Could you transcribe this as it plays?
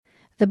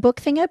The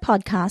Book Thingo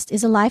podcast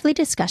is a lively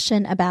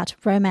discussion about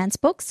romance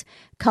books,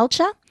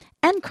 culture,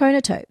 and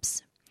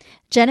chronotopes.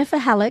 Jennifer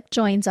Halleck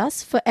joins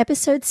us for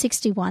episode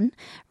 61,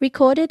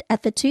 recorded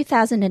at the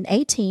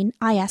 2018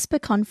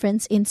 IASPA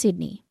conference in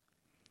Sydney.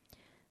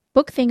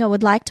 Book Thingo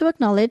would like to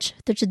acknowledge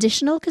the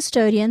traditional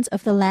custodians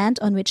of the land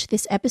on which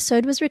this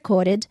episode was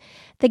recorded,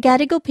 the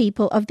Gadigal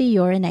people of the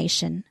Eora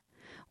Nation.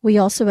 We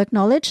also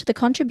acknowledge the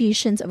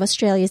contributions of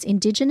Australia's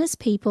Indigenous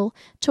people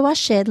to our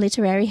shared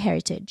literary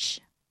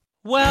heritage.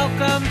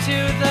 Welcome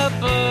to the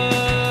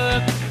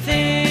Book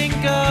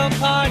Thingo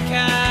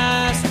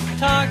podcast,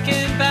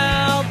 talking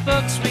about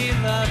books we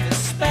love,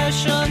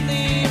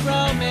 especially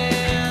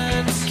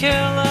romance. Kill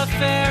a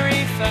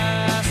fairy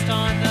fast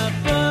on the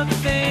Book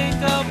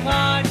Thingo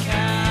podcast.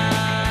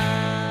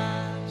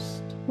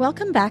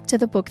 Welcome back to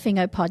the Book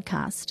Thingo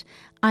podcast.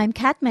 I'm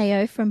Kat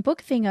Mayo from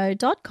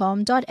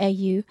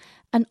bookthingo.com.au,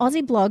 an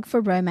Aussie blog for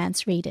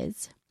romance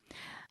readers.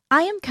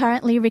 I am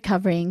currently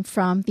recovering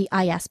from the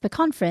IASPA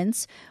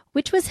conference,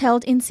 which was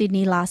held in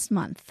Sydney last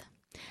month.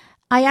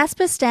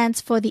 IASPA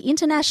stands for the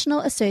International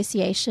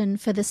Association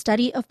for the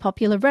Study of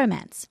Popular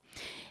Romance.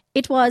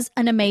 It was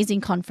an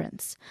amazing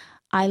conference.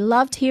 I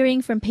loved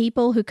hearing from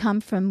people who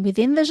come from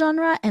within the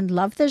genre and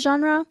love the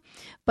genre,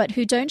 but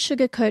who don't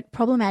sugarcoat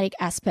problematic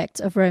aspects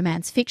of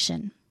romance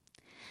fiction.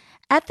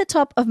 At the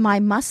top of my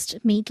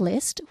must-meet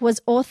list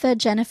was author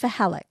Jennifer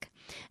Halleck.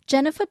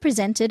 Jennifer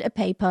presented a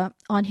paper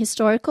on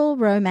historical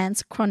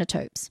romance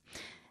chronotopes.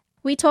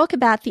 We talk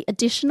about the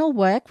additional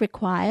work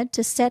required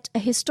to set a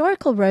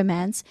historical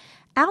romance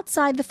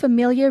outside the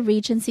familiar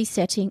Regency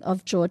setting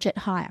of Georgette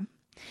Heyer.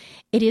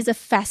 It is a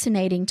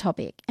fascinating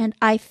topic, and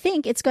I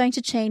think it's going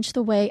to change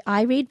the way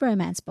I read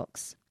romance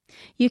books.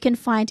 You can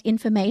find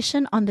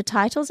information on the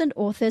titles and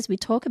authors we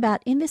talk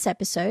about in this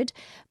episode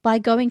by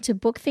going to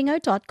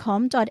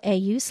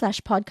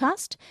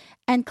bookthingo.com.au/podcast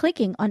and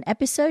clicking on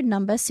episode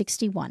number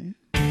 61.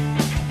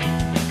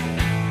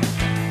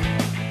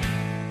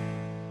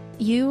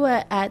 You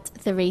were at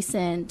the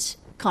recent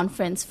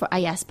conference for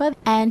IASPA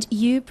and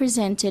you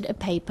presented a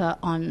paper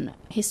on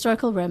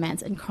historical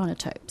romance and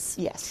chronotopes.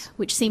 Yes.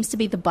 Which seems to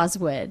be the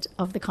buzzword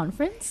of the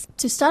conference.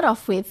 To start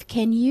off with,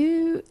 can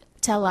you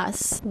tell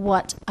us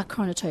what a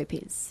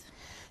chronotope is?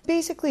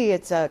 Basically,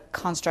 it's a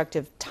construct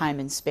of time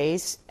and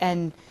space,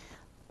 and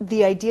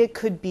the idea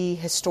could be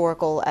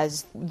historical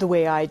as the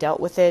way I dealt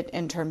with it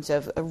in terms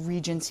of a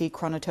Regency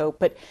chronotope,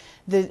 but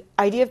the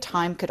idea of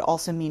time could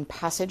also mean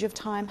passage of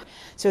time.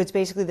 So it's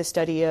basically the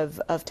study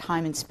of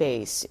time and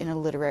space in a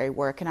literary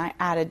work, and I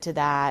added to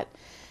that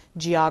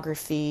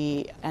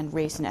geography and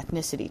race and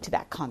ethnicity to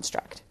that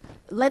construct.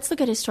 Let's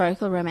look at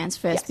historical romance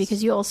first, Yes.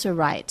 because you also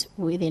write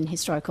within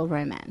historical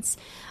romance.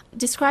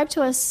 Describe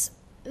to us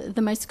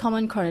the most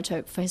common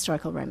chronotope for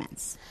historical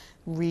romance.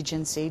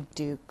 Regency,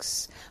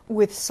 dukes,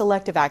 with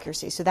selective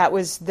accuracy. So that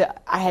was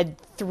I had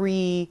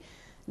three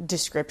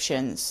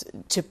descriptions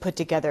to put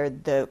together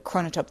the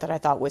chronotope that I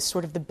thought was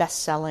sort of the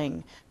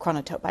best-selling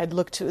chronotope. I'd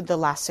looked to the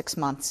last 6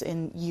 months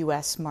in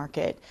U.S.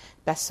 market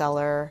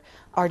bestseller,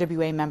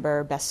 RWA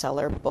member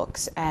bestseller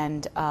books,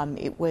 and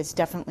it was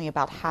definitely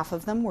about half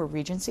of them were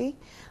Regency,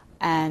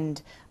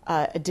 and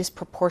a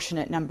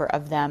disproportionate number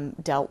of them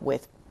dealt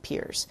with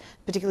peers,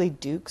 particularly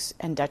dukes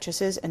and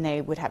duchesses, and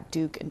they would have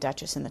duke and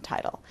duchess in the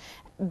title.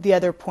 The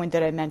other point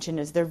that I mentioned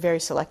is they're very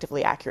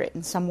selectively accurate.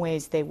 In some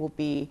ways, they will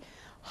be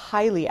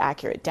highly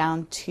accurate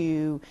down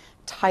to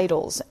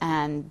titles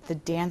and the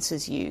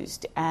dances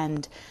used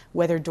and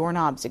whether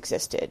doorknobs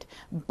existed.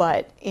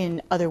 But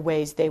in other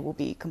ways, they will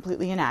be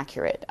completely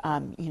inaccurate.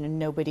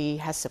 Nobody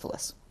has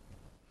syphilis,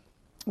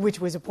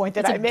 which was a point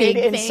that I made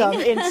in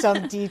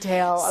some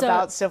detail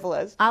about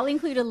syphilis. I'll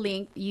include a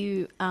link.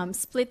 You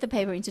split the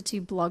paper into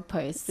two blog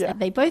posts. Yeah.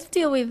 They both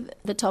deal with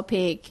the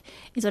topic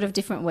in sort of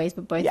different ways,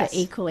 but both Yes. are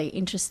equally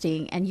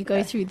interesting. And you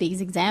go through these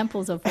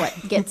examples of what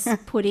gets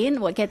put in,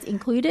 what gets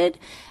included,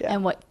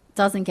 and what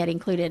doesn't get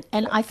included.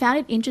 And I found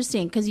it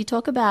interesting because you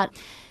talk about,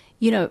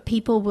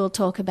 people will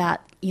talk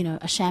about,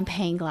 a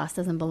champagne glass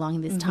doesn't belong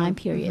in this time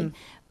period,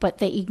 but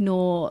they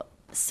ignore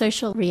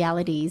social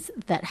realities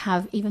that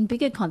have even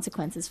bigger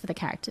consequences for the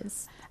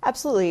characters.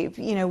 Absolutely.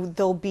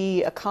 There'll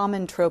be a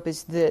common trope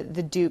is the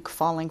duke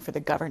falling for the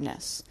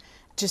governess.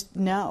 Just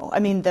no. I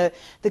mean, the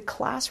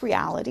class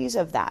realities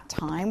of that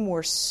time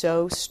were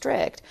so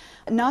strict.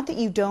 Not that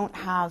you don't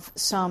have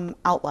some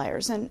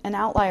outliers, and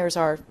outliers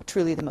are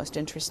truly the most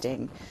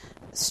interesting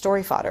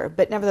story fodder,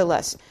 but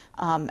nevertheless,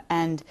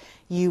 and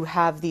you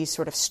have these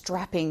sort of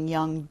strapping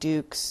young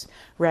dukes,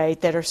 right,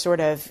 that are sort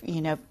of,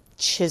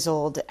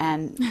 chiseled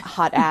and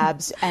hot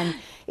abs. And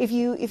if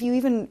you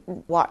even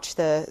watch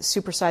the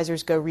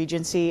Supersizers Go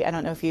Regency, I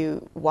don't know if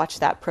you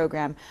watch that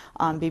program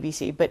on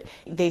BBC, but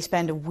they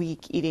spend a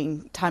week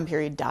eating time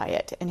period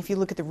diet. And if you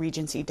look at the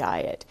Regency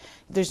diet,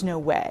 there's no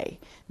way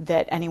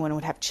that anyone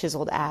would have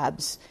chiseled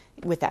abs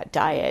with that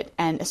diet,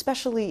 and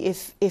especially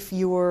if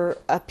you're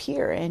a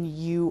peer and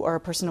you are a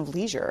person of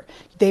leisure.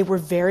 They were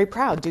very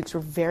proud. Dukes were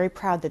very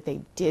proud that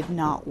they did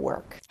not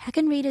work. How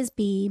can readers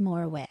be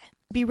more aware?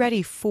 be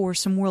ready for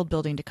some world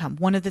building to come.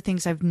 One of the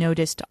things I've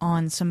noticed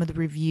on some of the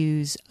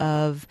reviews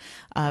of,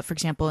 for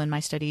example, in my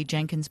study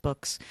Jenkins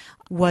books,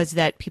 was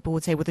that people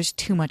would say, well, there's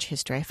too much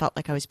history. I felt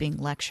like I was being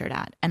lectured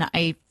at. And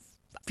I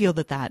feel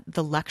that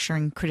the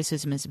lecturing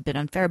criticism is a bit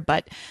unfair,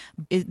 but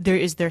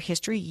is there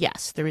history?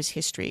 Yes, there is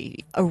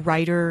history. A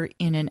writer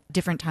in a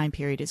different time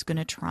period is going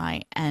to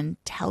try and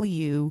tell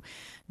you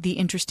the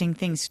interesting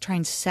things, try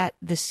and set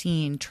the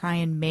scene, try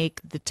and make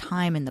the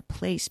time and the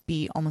place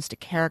be almost a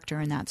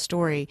character in that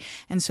story.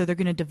 And so they're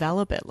going to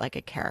develop it like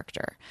a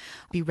character.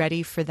 Be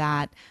ready for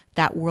that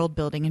world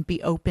building and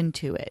be open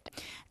to it.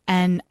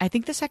 And I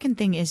think the second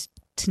thing is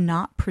to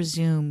not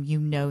presume you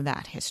know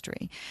that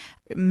history.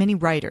 Many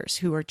writers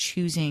who are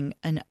choosing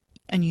an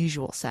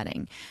unusual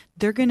setting,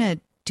 they're going to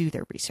do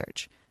their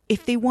research.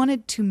 If they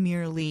wanted to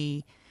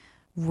merely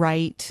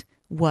write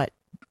what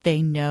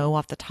they know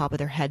off the top of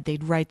their head,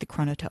 they'd write the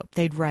Chronotope.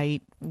 They'd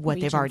write what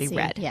they've already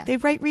read. Yeah.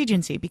 They'd write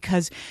Regency,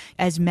 because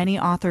as many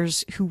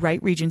authors who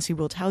write Regency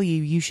will tell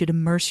you, you should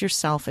immerse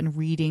yourself in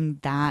reading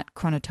that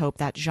Chronotope,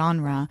 that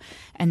genre,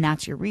 and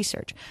that's your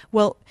research.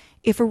 Well,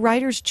 if a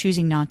writer's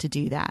choosing not to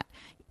do that,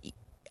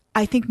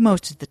 I think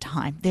most of the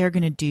time they're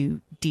going to do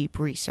deep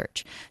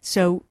research.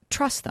 So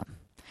trust them.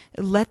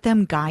 Let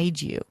them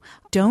guide you.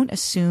 Don't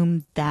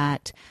assume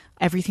that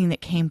everything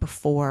that came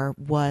before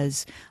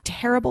was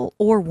terrible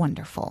or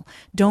wonderful.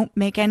 Don't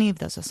make any of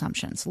those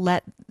assumptions.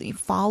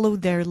 Follow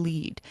their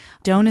lead.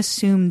 Don't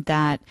assume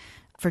that,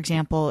 for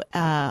example,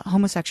 a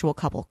homosexual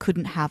couple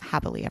couldn't have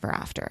happily ever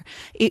after.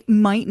 It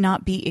might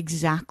not be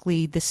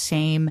exactly the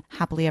same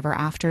happily ever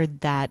after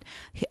that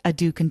a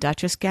Duke and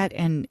Duchess get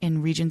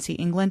in Regency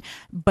England,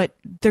 but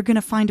they're going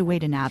to find a way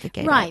to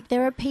navigate Right. it.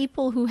 There are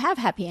people who have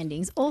happy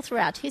endings all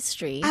throughout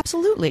history.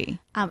 Absolutely.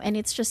 And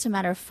it's just a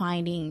matter of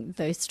finding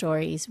those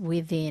stories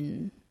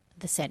within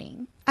the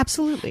setting.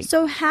 Absolutely.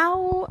 So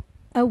how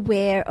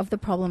aware of the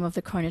problem of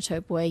the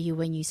Chronotope were you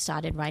when you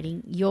started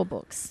writing your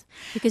books?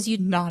 Because you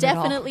Not at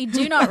all. definitely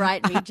do not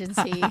write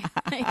Regency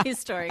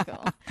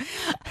historical.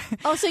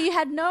 Oh, so you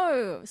had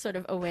no sort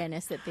of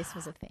awareness that this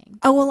was a thing.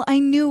 Oh, well, I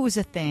knew it was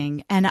a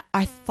thing. And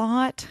I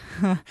thought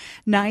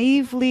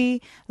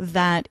naively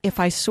that if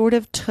I sort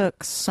of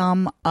took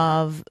some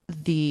of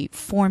the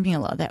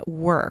formula that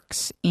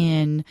works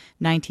in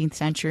 19th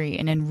century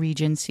and in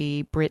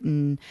Regency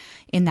Britain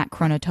in that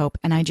Chronotope,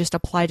 and I just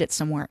applied it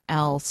somewhere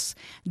else,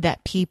 that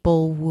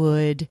people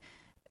would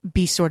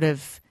be sort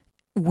of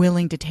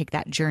willing to take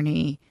that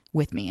journey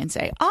with me and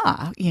say,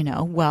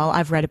 well,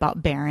 I've read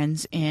about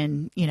barons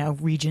in,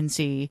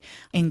 Regency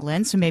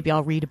England, so maybe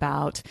I'll read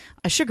about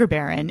a sugar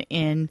baron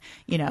in,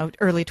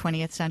 early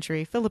 20th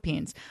century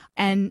Philippines.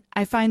 And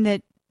I find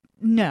that,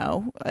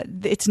 no,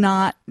 it's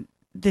not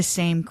the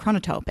same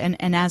Chronotope.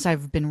 And as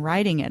I've been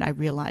writing it, I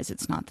realize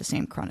it's not the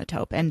same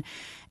Chronotope. And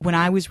when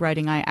I was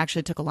writing, I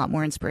actually took a lot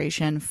more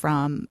inspiration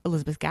from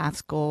Elizabeth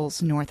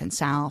Gaskell's North and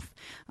South.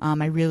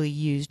 I really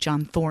used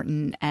John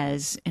Thornton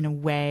as, in a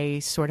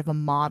way, sort of a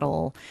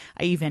model.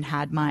 I even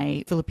had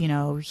my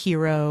Filipino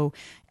hero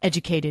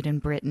educated in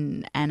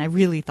Britain, and I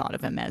really thought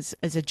of him as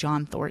a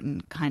John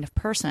Thornton kind of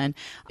person.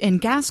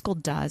 And Gaskell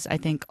does, I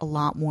think, a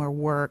lot more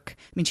work.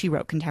 I mean, she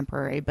wrote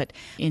contemporary, but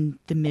in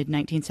the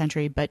mid-19th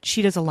century, but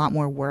she does a lot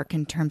more work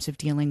in terms of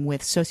dealing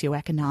with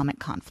socioeconomic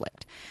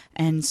conflict.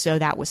 And so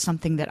that was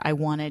something that I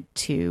wanted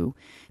to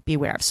be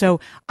aware of.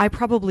 So I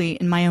probably,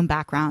 in my own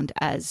background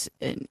as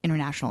an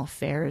international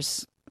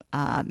affairs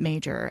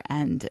major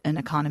and an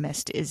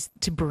economist, is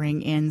to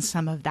bring in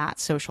some of that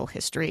social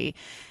history.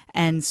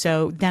 And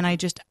so then I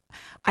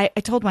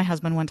told my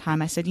husband one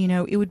time, I said,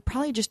 it would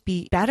probably just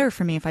be better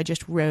for me if I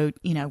just wrote,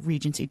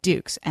 Regency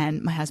Dukes.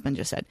 And my husband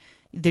just said,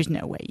 there's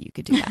no way you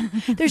could do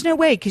that. There's no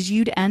way, because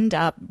you'd end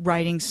up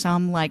writing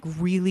some like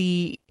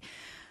really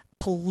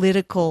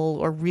political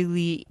or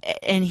really,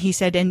 and he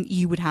said, and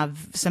you would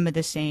have some of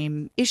the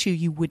same issue.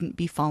 You wouldn't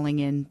be falling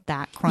in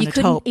that Chronotope. You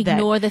couldn't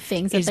ignore the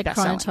things that the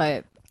best-selling.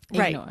 Chronotope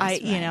Right.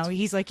 ignores,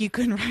 He's like, you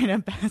couldn't write a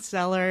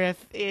bestseller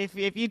if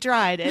you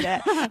tried it.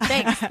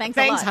 Thanks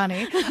a lot.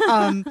 Honey.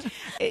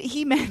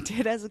 He meant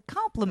it as a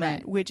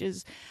compliment, Right. which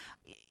is,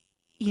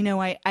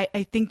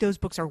 I think those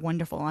books are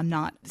wonderful. I'm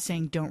not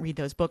saying don't read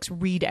those books.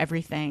 Read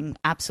everything.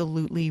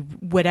 Absolutely.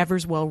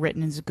 Whatever's well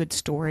written is a good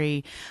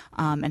story,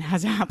 and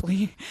has a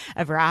happily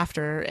ever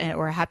after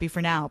or a happy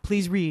for now.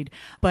 Please read.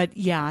 But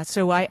yeah,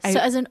 so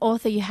as an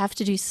author, you have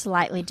to do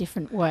slightly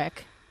different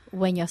work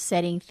when you're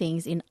setting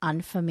things in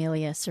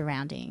unfamiliar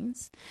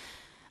surroundings.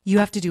 You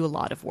have to do a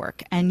lot of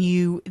work, and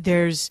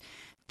there's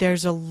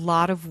a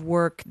lot of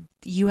work.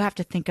 You have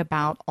to think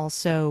about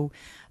also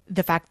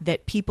the fact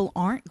that people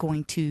aren't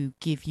going to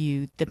give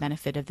you the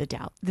benefit of the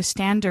doubt. The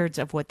standards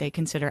of what they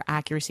consider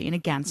accuracy, and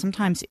again,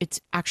 sometimes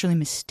it's actually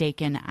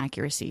mistaken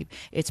accuracy.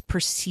 It's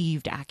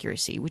perceived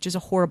accuracy, which is a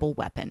horrible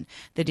weapon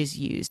that is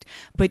used.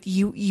 But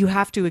you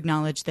have to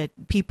acknowledge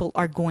that people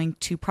are going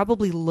to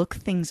probably look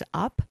things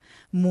up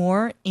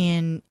more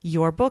in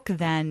your book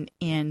than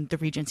in the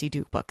Regency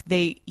Duke book.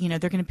 They're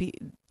going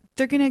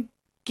to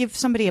give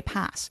somebody a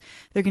pass.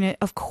 They're going to,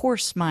 of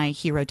course, my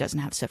hero doesn't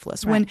have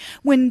syphilis. Right.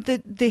 When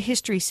the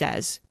history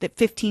says that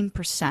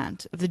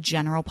 15% of the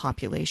general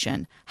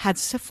population had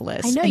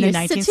syphilis I know, in the your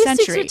 19th statistics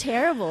century. are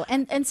terrible.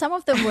 And some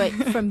of them were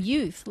from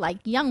youth, like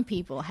young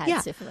people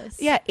had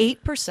syphilis. Yeah,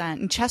 8%.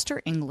 In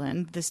Chester,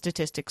 England, the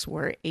statistics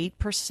were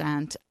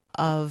 8%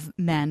 of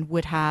men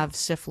would have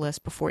syphilis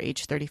before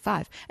age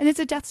 35. And it's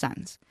a death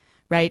sentence,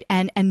 right?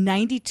 And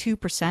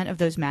 92% of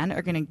those men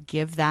are going to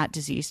give that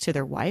disease to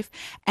their wife.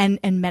 And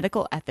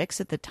medical ethics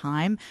at the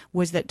time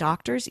was that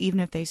doctors, even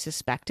if they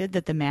suspected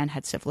that the man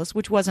had syphilis,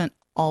 which wasn't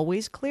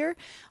always clear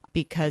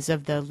because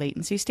of the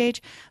latency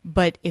stage,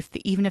 but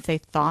even if they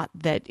thought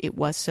that it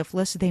was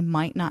syphilis, they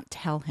might not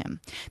tell him,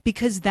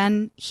 because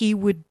then he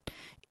would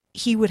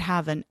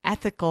have an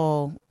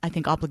ethical, I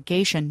think,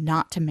 obligation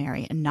not to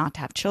marry and not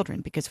to have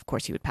children, because of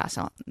course he would pass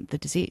on the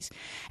disease.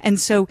 And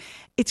so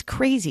it's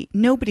crazy.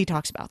 Nobody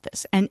talks about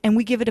this. And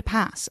we give it a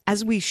pass,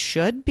 as we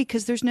should,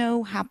 because there's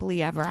no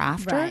happily ever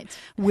after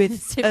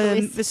with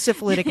the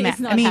syphilitic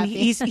man. I mean,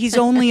 he's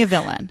only a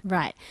villain.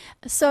 Right.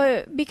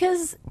 So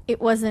because it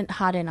wasn't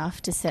hard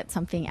enough to set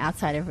something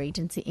outside of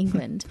Regency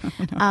England,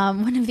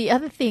 one of the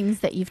other things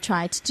that you've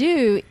tried to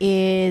do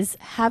is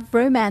have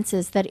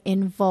romances that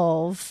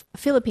involve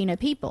Filipino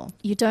people.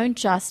 You don't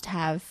just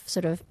have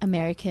sort of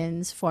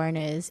Americans,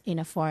 foreigners in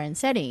a foreign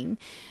setting.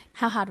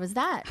 How hard was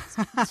that?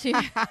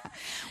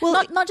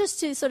 Well, not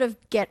just to sort of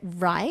get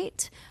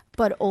right,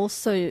 but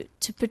also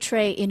to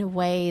portray in a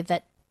way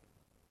that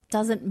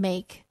doesn't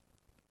make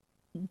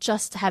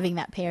just having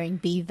that pairing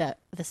be the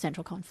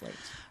central conflict.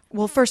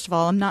 Well, first of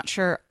all, I'm not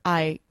sure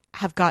I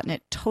have gotten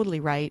it totally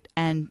right,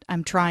 and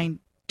I'm trying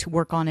to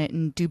work on it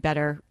and do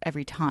better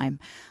every time.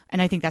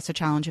 And I think that's a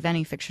challenge of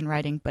any fiction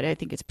writing, but I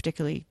think it's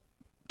particularly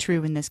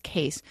true in this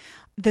case.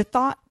 The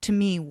thought to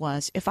me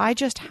was, if I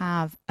just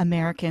have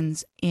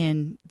Americans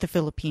in the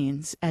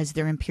Philippines as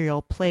their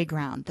imperial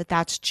playground,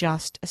 that's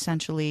just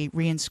essentially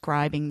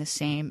reinscribing the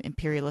same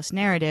imperialist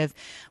narrative,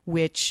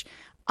 which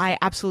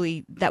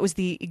that was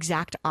the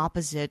exact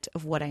opposite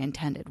of what I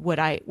intended. What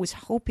I was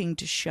hoping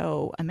to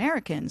show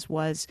Americans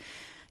was,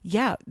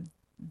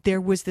 there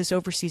was this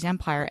overseas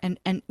empire, and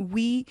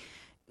we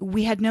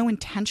had no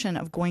intention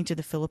of going to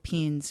the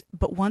Philippines,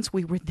 but once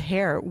we were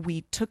there,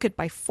 we took it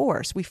by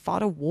force. We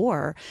fought a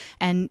war,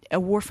 and a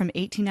war from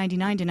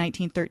 1899 to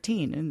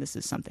 1913. And this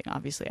is something,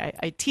 obviously,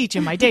 I teach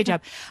in my day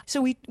job.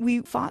 So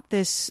we fought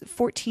this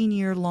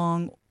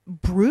 14-year-long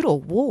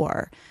brutal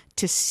war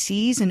to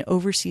seize an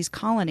overseas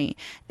colony.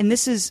 And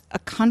this is a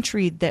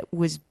country that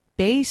was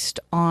based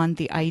on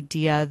the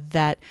idea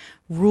that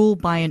rule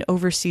by an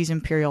overseas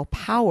imperial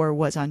power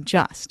was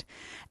unjust.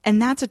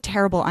 And that's a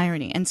terrible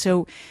irony. And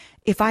so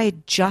if I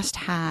had just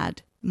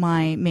had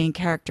my main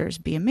characters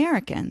be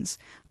Americans,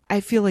 I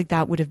feel like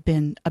that would have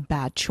been a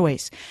bad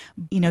choice.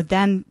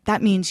 Then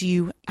that means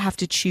you have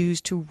to choose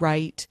to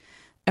write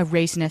a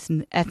race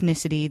and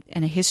ethnicity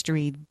and a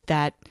history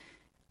that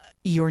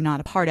you're not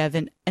a part of,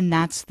 and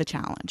that's the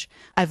challenge.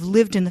 I've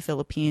lived in the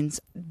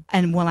Philippines,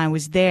 and when I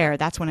was there,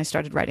 that's when I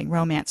started writing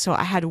romance. So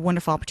I had a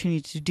wonderful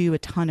opportunity to do a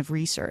ton of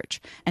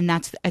research, and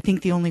that's, I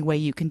think, the only way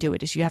you can do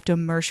it is you have to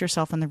immerse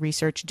yourself in the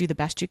research, do the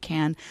best you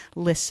can,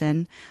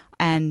 listen,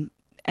 and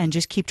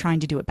just keep trying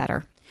to do it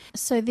better.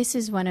 So this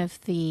is one of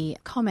the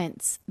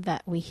comments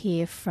that we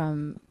hear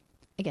from,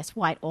 I guess,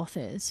 white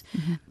authors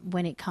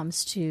when it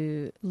comes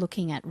to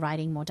looking at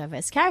writing more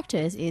diverse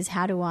characters is,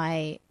 how do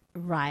I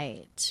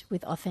write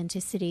with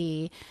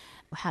authenticity?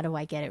 How do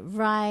I get it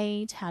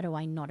right? How do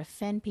I not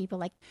offend people?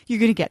 Like, you're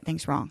going to get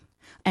things wrong,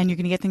 and you're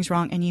going to get things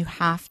wrong, and you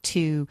have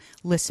to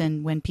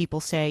listen when people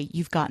say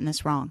you've gotten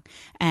this wrong,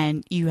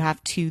 and you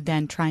have to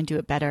then try and do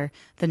it better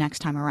the next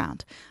time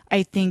around.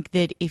 I think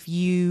that if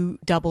you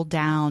double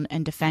down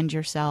and defend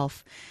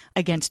yourself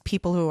against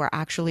people who are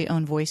actually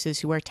own voices,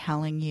 who are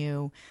telling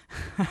you,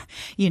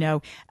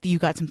 you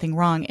got something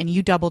wrong, and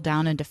you double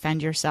down and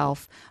defend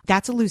yourself,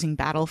 that's a losing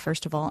battle,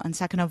 first of all. And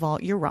second of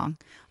all, you're wrong.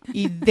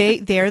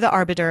 They're the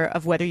arbiter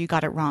of whether you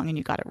got it wrong, and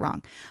you got it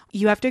wrong.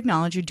 You have to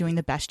acknowledge you're doing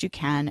the best you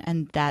can,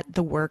 and that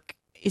the work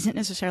isn't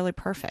necessarily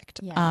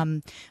perfect,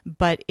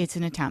 but it's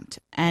an attempt.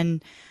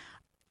 And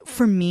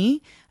for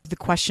me, the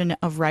question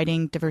of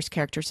writing diverse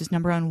characters is,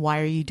 number one, why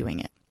are you doing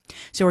it?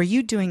 So are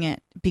you doing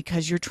it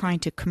because you're trying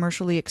to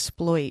commercially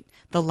exploit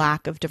the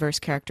lack of diverse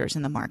characters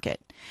in the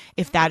market?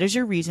 If that is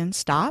your reason,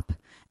 stop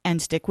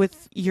and stick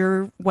with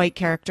your white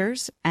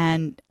characters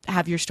and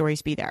have your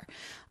stories be there.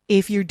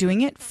 If you're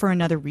doing it for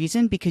another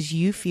reason, because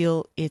you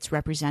feel it's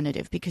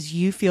representative, because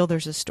you feel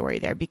there's a story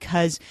there,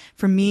 because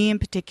for me in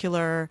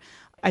particular,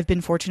 I've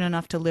been fortunate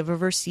enough to live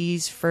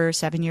overseas for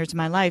 7 years of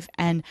my life,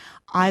 and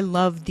I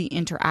love the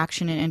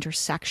interaction and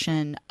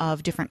intersection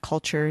of different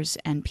cultures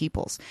and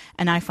peoples,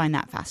 and I find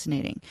that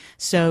fascinating.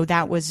 So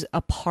that was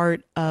a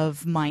part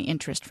of my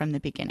interest from the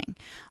beginning.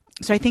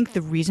 So I think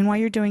the reason why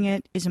you're doing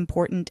it is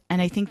important,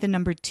 and I think the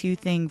number two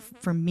thing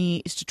for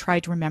me is to try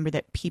to remember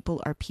that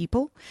people are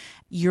people.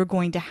 You're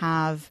going to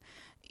have,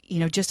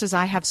 just as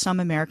I have some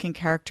American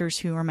characters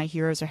who are my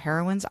heroes or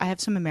heroines, I have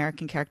some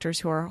American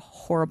characters who are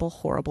horrible,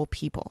 horrible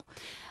people.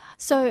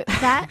 So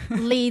that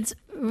leads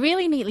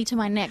really neatly to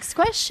my next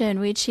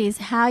question, which is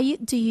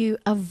do you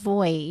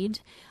avoid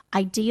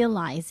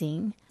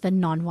idealizing the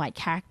non-white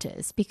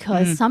characters?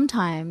 Because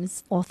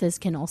sometimes authors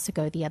can also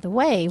go the other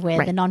way,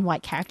 where the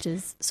non-white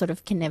characters sort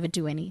of can never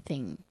do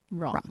anything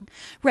wrong.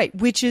 Right,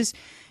 which is,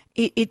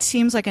 it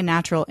seems like a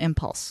natural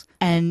impulse.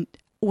 And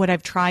what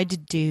I've tried to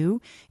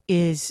do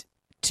is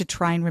to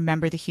try and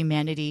remember the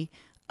humanity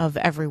of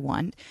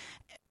everyone.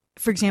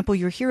 For example,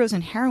 your heroes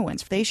and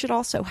heroines, they should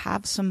also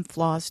have some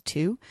flaws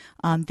too.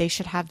 They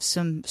should have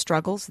some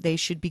struggles. They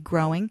should be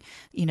growing.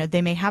 You know,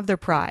 they may have their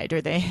pride,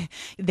 or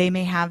they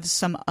may have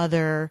some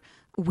other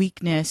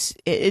weakness,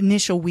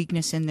 initial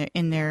weakness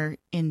in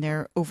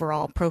their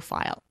overall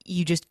profile.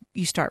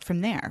 You start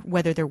from there,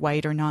 whether they're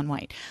white or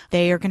non-white.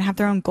 They are going to have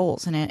their own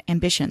goals and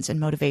ambitions and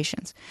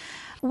motivations.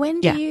 When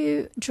do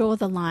you draw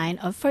the line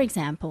of, for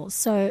example,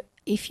 so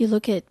if you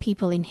look at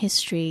people in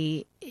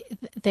history,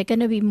 they're going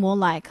to be more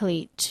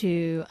likely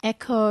to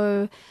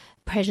echo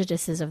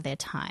prejudices of their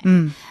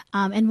time.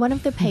 And one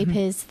of the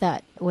papers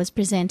that was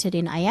presented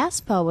in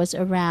IASPA was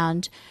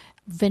around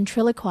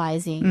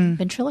ventriloquizing.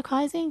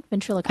 Ventriloquizing?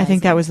 I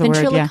think that was the word,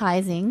 yeah.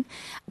 Ventriloquizing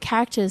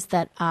characters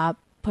that are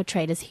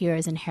portrayed as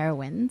heroes and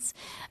heroines,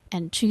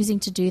 and choosing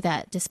to do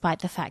that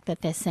despite the fact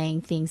that they're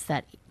saying things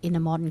that in a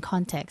modern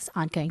context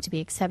aren't going to be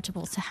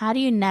acceptable. So how do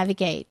you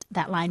navigate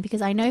that line? Because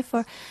I know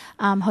for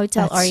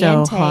Hotel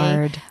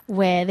Oriente,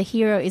 where the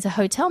hero is a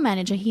hotel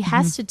manager, he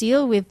has to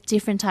deal with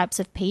different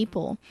types of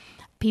people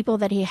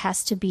that he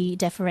has to be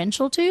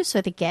deferential to,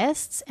 so the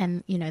guests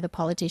and, you know, the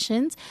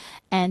politicians,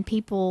 and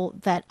people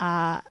that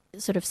are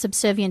sort of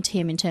subservient to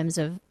him in terms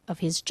of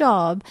his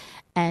job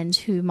and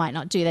who might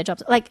not do their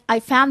jobs. Like,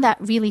 I found that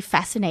really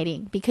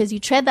fascinating because you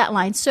tread that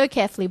line so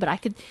carefully, but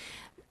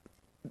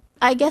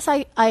I guess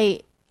I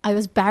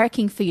was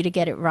barracking for you to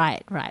get it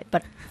right.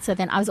 But so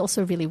then I was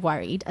also really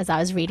worried as I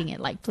was reading it,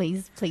 like,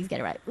 please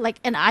get it right. Like,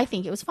 and I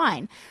think it was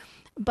fine.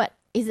 But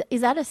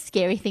is that a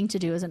scary thing to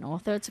do as an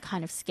author, to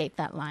kind of skate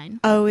that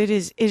line? Oh, it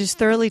is. It is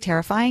thoroughly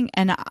terrifying.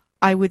 And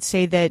I would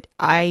say that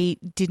I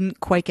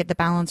didn't quite get the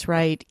balance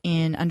right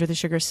in Under the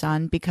Sugar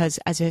Sun, because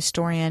as a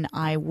historian,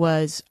 I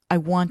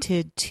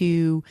wanted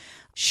to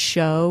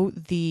show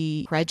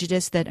the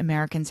prejudice that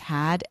Americans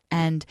had,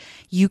 and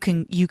you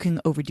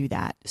can overdo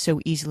that so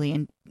easily.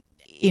 And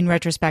in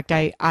retrospect,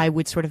 I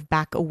would sort of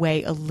back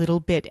away a little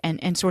bit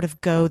and sort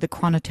of go the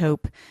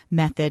chronotope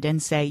method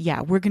and say,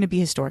 yeah, we're going to be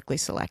historically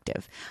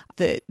selective.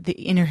 The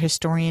inner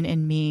historian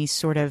in me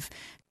sort of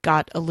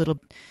got a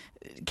little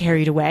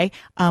carried away,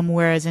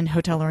 whereas in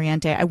Hotel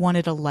Oriente, I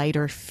wanted a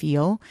lighter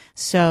feel.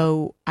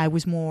 So I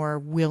was more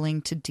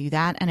willing to do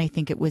that. And I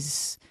think it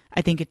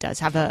does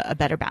have a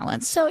better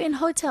balance. So in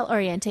Hotel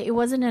Oriente, it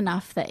wasn't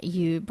enough that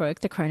you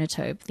broke the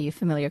chronotope, the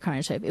familiar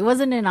chronotope. It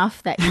wasn't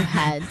enough that you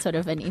had sort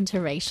of an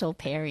interracial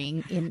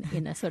pairing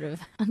in a sort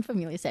of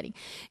unfamiliar setting.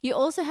 You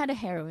also had a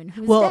heroine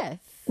who was deaf.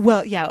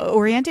 Well, yeah,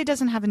 Oriente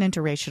doesn't have an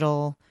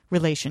interracial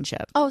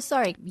relationship. Oh,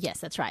 sorry. Yes,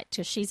 that's right.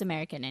 Because she's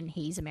American and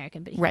he's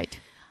American. But right.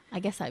 I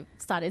guess I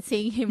started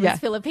seeing him as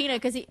Filipino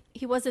because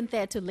he wasn't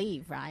there to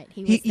leave, right?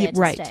 He was there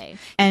to stay.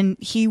 And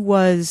he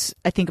was,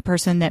 I think, a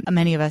person that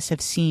many of us have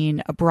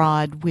seen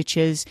abroad, which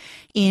is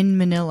in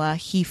Manila,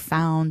 he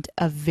found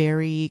a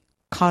very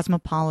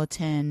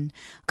cosmopolitan,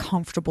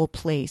 comfortable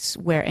place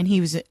and he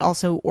was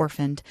also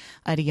orphaned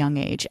at a young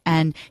age,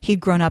 and he'd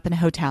grown up in a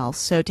hotel.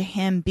 So to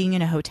him, being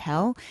in a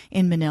hotel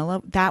in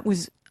Manila, that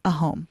was a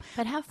home.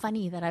 But how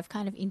funny that I've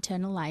kind of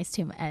internalized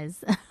him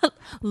as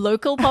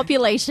local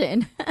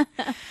population.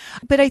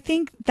 But I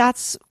think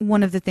that's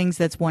one of the things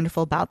that's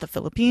wonderful about the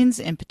Philippines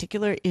in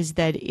particular, is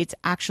that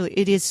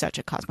it is such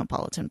a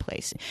cosmopolitan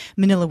place.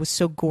 Manila was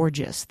so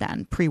gorgeous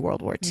then,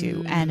 pre-World War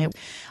II, and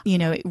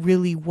it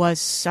really was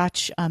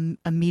such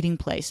a meeting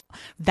place.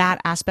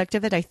 That aspect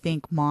of it, I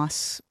think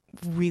Moss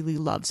really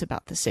loves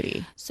about the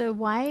city. So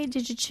why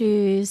did you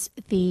choose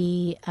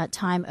the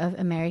time of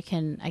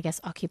American, I guess,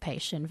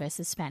 occupation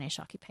versus Spanish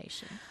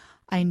occupation?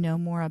 I know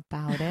more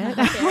about it.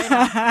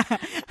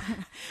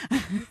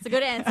 It's a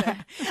good answer.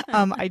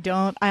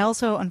 I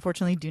also,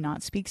 unfortunately, do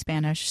not speak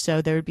Spanish.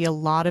 So there would be a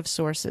lot of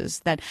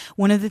sources that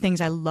one of the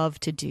things I love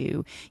to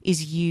do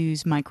is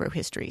use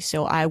microhistory.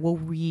 So I will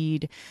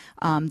read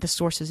the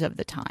sources of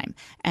the time.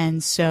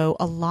 And so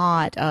a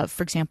lot of,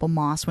 for example,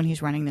 Moss, when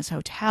he's running this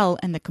hotel,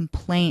 and the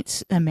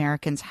complaints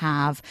Americans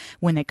have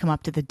when they come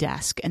up to the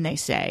desk and they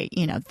say,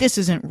 this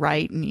isn't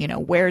right.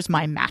 And, where's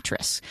my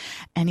mattress?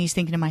 And he's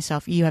thinking to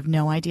myself, you have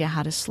no idea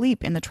how to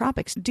sleep in the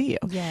tropics, do you?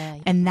 Yeah.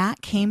 And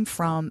that came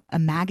from a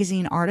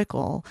magazine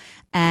article,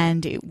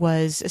 and it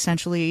was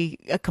essentially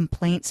a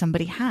complaint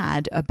somebody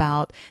had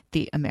about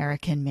the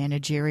American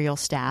managerial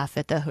staff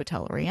at the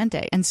Hotel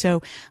Oriente. And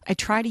so I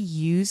try to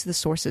use the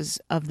sources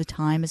of the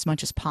time as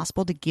much as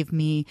possible to give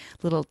me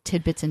little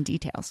tidbits and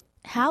details.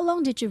 How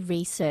long did you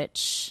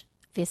research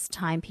this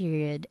time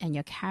period and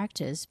your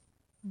characters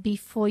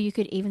before you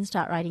could even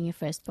start writing your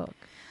first book?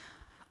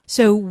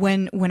 So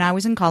when I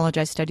was in college,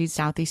 I studied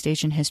Southeast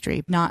Asian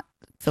history, not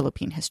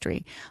Philippine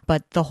history,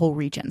 but the whole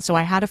region. So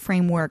I had a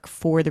framework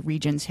for the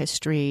region's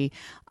history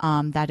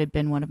that had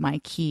been one of my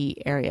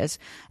key areas.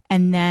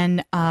 And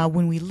then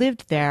when we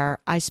lived there,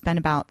 I spent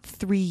about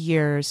 3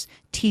 years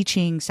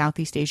teaching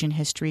Southeast Asian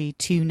history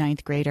to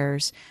ninth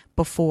graders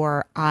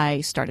before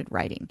I started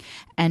writing.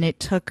 And it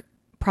took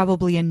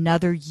probably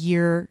another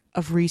year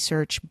of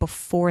research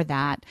before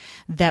that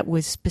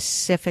was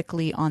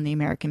specifically on the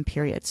American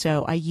period.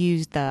 So I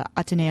used the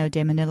Ateneo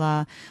de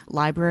Manila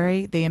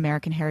Library, the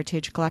American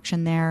Heritage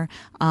Collection there.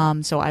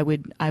 So I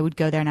would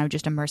go there and I would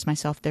just immerse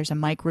myself. There's a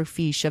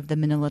microfiche of the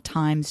Manila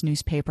Times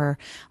newspaper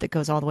that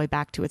goes all the way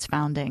back to its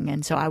founding.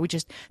 And so I would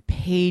just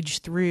page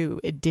through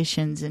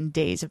editions and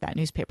days of that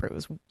newspaper. It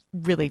was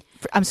really,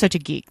 I'm such a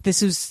geek.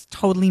 This was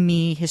totally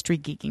me history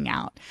geeking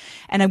out.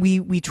 And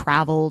we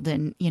traveled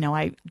and,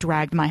 I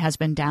dragged my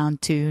husband down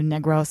to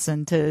Negros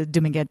and to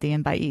Dumaguete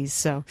and Baiz.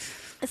 So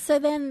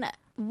then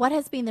what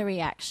has been the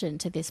reaction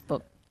to this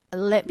book?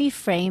 Let me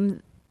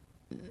frame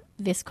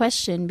this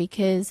question,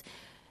 because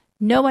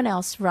no one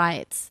else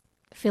writes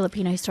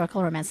Filipino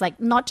historical romance, like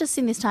not just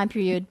in this time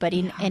period, but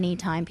in any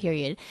time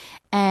period.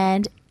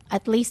 And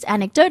at least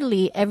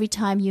anecdotally, every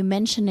time you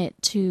mention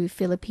it to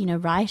Filipino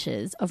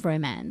writers of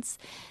romance,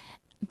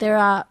 there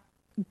are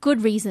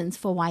good reasons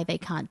for why they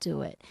can't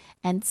do it.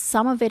 And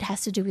some of it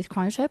has to do with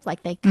chronotrope,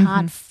 like they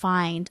can't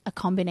find a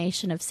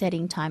combination of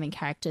setting, time, and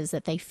characters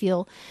that they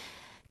feel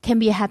can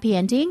be a happy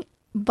ending.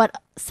 But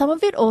some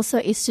of it also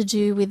is to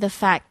do with the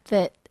fact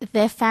that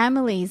their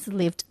families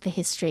lived the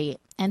history.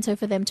 And so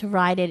for them to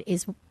write it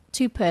is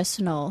too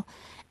personal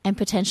and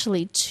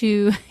potentially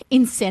too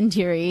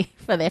incendiary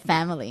for their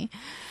family.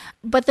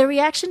 But the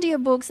reaction to your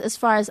books, as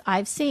far as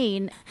I've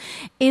seen,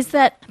 is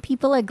that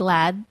people are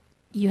glad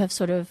you have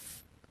sort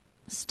of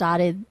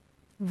started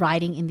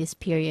writing in this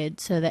period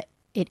so that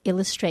it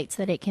illustrates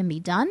that it can be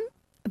done.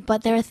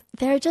 But there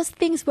are just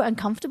things we're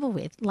uncomfortable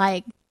with.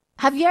 Like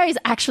Javier is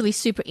actually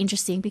super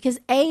interesting because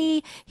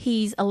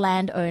he's a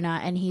landowner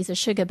and he's a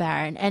sugar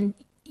baron, and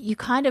you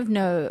kind of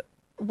know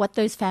what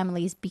those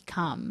families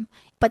become.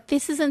 But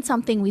this isn't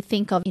something we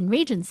think of in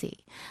Regency.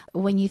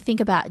 When you think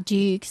about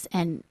dukes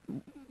and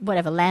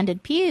whatever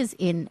landed peers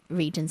in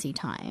Regency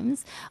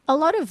times, a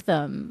lot of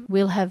them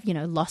will have,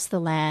 lost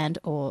the land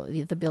or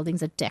the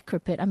buildings are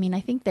decrepit. I mean, I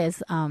think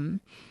there's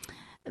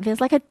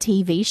like a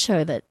TV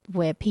show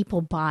where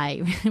people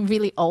buy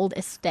really old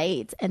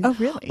estates and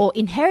or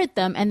inherit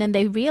them, and then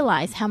they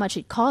realize how much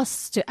it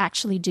costs to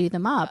actually do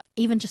them up,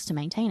 even just to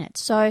maintain it.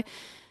 So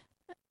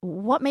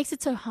what makes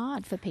it so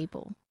hard for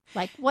people?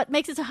 Like, what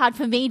makes it so hard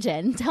for me,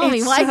 Jen? Tell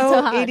me, why is it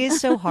so hard? It is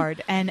so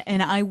hard. And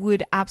I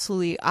would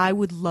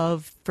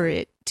love for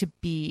it to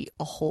be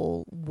a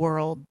whole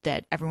world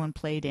that everyone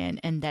played in,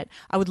 and that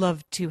I would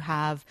love to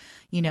have,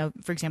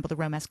 for example, the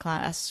romance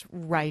class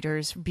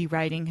writers be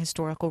writing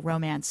historical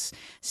romance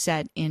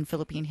set in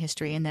Philippine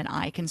history, and then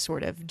I can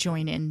sort of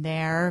join in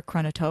their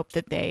chronotope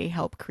that they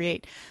help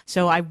create.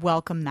 So I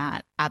welcome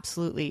that,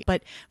 absolutely.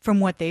 But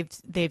from what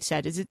they've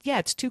said is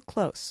it's too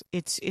close.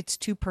 It's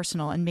too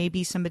personal, and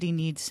maybe somebody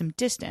needs some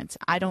distance.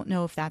 I don't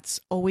know if that's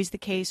always the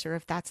case or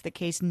if that's the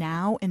case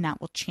now, and that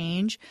will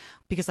change,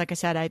 because like I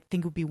said, I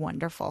think it would be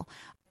wonderful.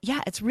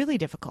 Yeah, it's really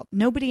difficult.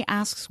 Nobody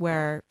asks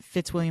where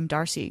Fitzwilliam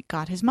Darcy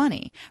got his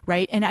money,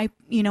 right? And I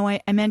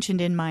mentioned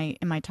in my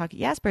talk at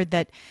Jasper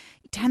that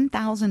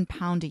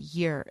 £10,000 a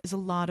year is a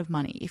lot of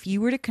money. If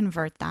you were to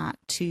convert that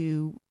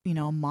to,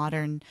 a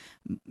modern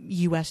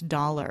US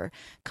dollar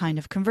kind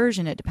of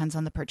conversion, it depends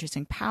on the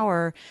purchasing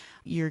power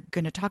you're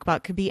going to talk about.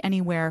 It could be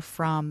anywhere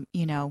from,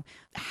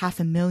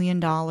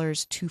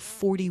 $500,000 to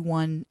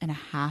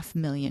 $41.5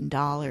 million.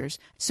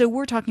 So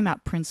we're talking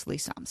about princely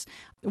sums.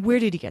 Where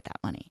did he get that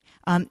money?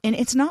 And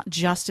it's not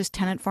just as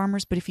tenant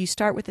farmers, but if you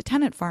start with the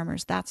tenant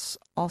farmers, that's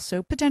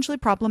also potentially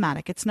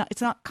problematic. It's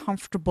not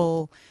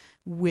comfortable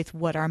with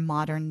what our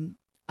modern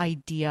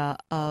idea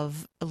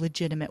of a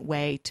legitimate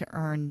way to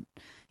earn,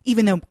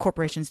 even though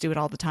corporations do it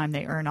all the time,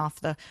 they earn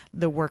off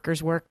the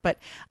workers' work, but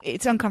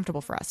it's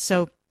uncomfortable for us.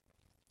 So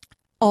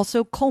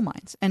also coal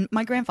mines. And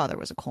my grandfather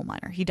was a coal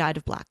miner. He died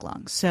of black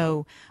lung.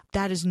 So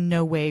that is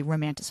no way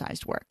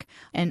romanticized work.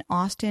 And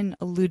Austen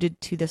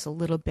alluded to this a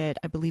little bit,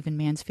 I believe, in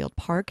Mansfield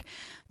Park,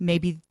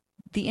 maybe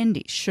the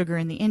Indies, sugar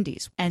in the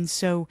Indies. And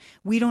so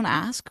we don't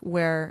ask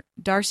where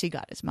Darcy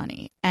got his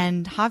money.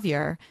 And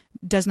Javier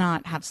does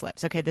not have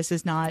slips. Okay, this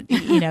is not,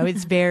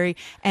 it's very,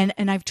 and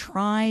I've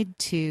tried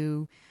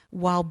to,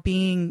 while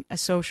being a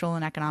social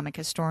and economic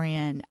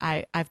historian,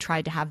 I've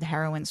tried to have the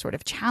heroine sort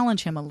of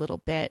challenge him a little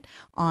bit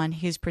on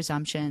his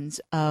presumptions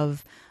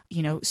of,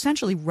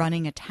 essentially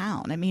running a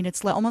town. I mean,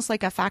 it's almost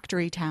like a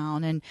factory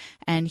town,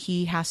 and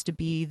he has to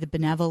be the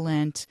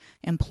benevolent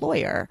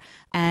employer.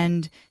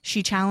 And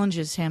she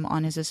challenges him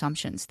on his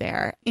assumptions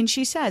there. And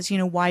she says,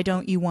 why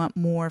don't you want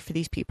more for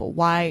these people?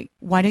 Why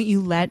don't you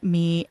let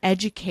me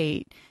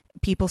educate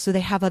people so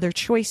they have other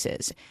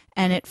choices?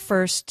 And at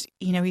first,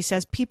 he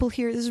says people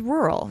here, this is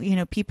rural,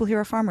 people here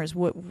are farmers.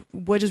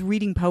 What is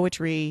reading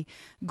poetry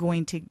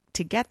going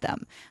to get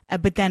them?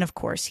 But then, of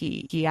course,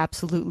 he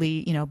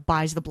absolutely,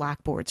 buys the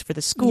blackboards for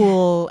the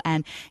school. Yeah.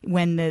 And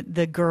when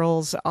the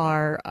girls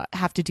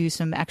have to do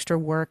some extra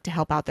work to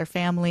help out their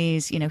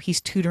families, he's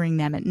tutoring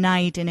them at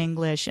night in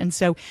English. And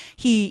so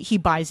he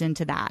buys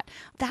into that.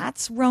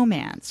 That's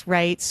romance,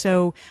 right?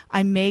 So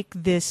I make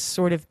this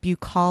sort of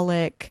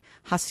bucolic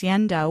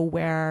hacienda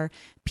where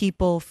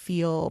people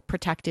feel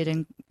protected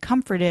and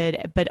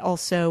comforted, but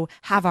also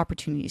have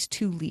opportunities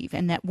to leave.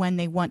 And that when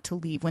they want to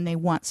leave, when they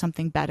want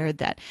something better,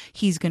 that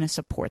he's going to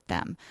support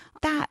them.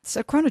 That's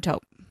a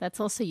chronotope. That's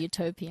also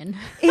utopian.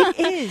 It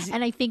is.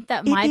 And I think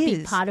that might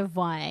be part of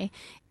why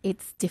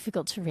it's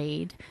difficult to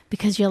read,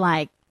 because you're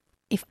like,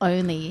 if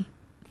only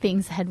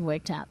things had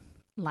worked out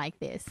like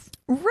this.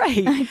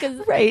 Right.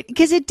 Right.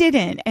 Because it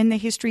didn't. And the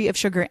history of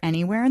sugar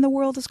anywhere in the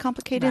world is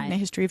complicated. Right. And the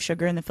history of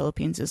sugar in the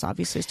Philippines is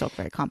obviously still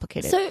very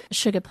complicated. So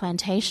sugar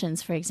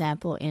plantations, for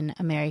example, in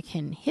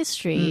American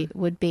history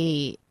would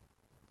be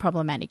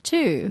problematic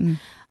too.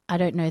 I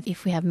don't know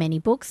if we have many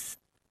books,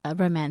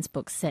 romance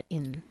books set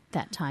in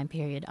that time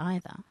period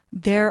either.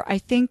 There, I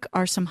think,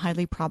 are some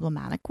highly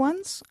problematic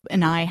ones,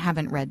 and I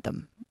haven't read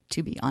them,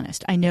 to be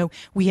honest. I know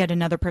we had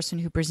another person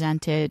who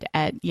presented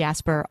at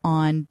Jasper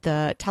on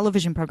the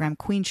television program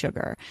Queen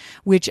Sugar,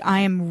 which I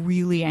am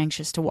really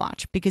anxious to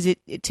watch, because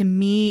it to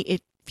me,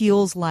 it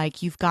feels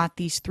like you've got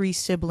these three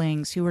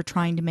siblings who are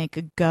trying to make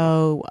a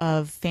go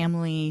of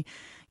family,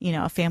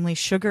 a family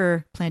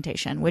sugar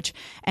plantation,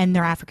 and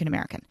they're African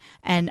American.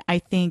 And I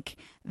think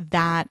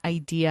that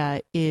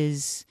idea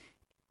is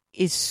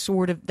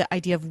sort of the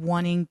idea of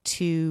wanting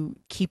to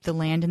keep the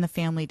land in the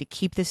family, to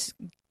keep this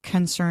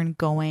concern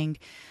going,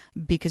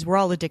 because we're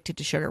all addicted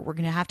to sugar. We're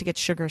going to have to get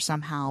sugar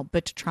somehow,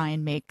 but to try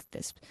and make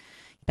this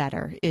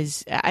better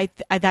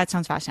that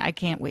sounds fascinating. I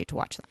can't wait to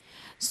watch that.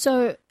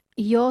 So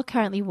you're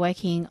currently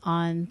working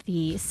on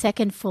the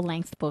second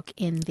full-length book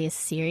in this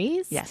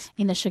series. Yes.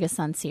 In the Sugar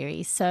Sun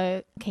series.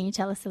 So can you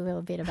tell us a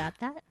little bit about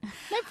that?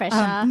 No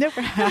pressure. No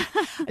pressure.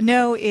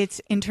 No,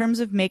 it's in terms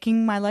of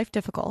making my life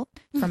difficult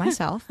for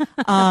myself.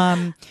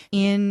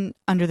 In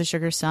Under the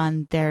Sugar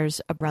Sun,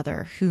 there's a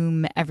brother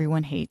whom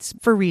everyone hates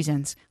for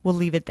reasons. We'll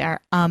leave it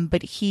there.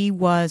 But he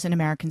was an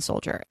American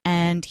soldier,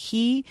 and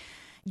he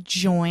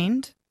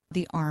joined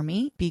the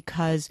army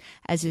because,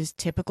 as is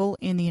typical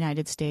in the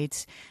United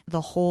States, the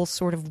whole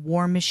sort of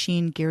war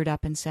machine geared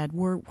up and said,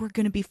 we're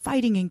going to be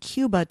fighting in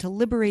Cuba to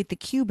liberate the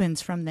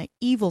Cubans from the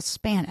evil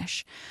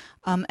Spanish.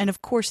 And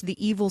of course, the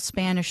evil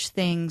Spanish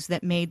things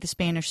that made the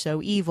Spanish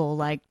so evil,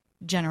 like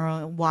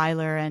General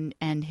Weyler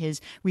and his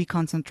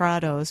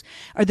reconcentrados,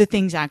 are the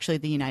things actually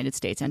the United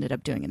States ended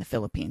up doing in the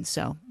Philippines.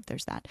 So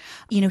there's that.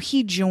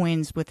 He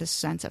joins with a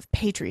sense of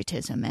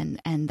patriotism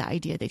and the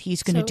idea that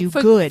he's going to do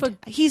good.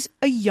 He's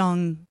a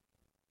young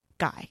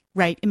guy,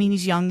 right? I mean,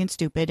 he's young and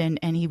stupid, and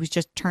he was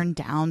just turned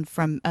down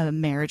from a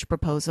marriage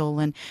proposal,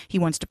 and he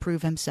wants to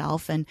prove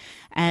himself, and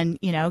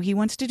he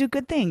wants to do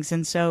good things.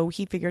 And so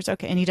he figures,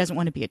 okay, and he doesn't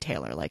want to be a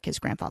tailor like his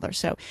grandfather.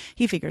 So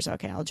he figures,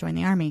 okay, I'll join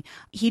the army.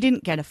 He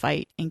didn't get a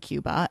fight in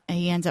Cuba, and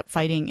he ends up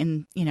fighting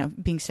in,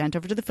 being sent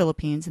over to the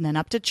Philippines, and then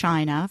up to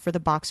China for the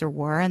Boxer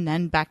War, and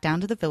then back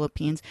down to the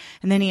Philippines.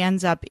 And then he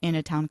ends up in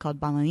a town called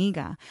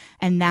Balaniga,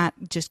 and that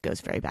just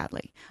goes very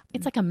badly.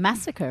 It's like a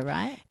massacre,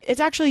 right? It's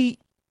actually,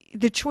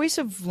 the choice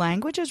of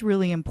language is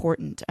really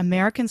important.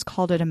 Americans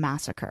called it a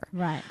massacre.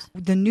 Right.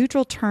 The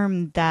neutral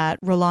term that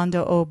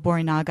Rolando O.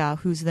 Borinaga,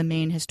 who's the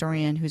main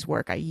historian whose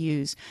work I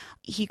use,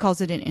 he calls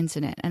it an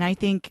incident. And I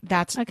think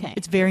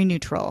it's very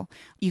neutral.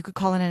 You could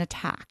call it an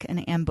attack, an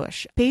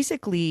ambush.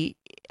 Basically,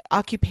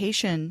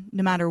 occupation,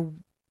 no matter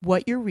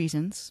what your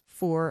reasons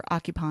for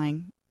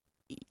occupying,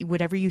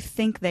 whatever you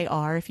think they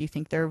are, if you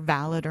think they're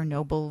valid or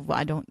noble,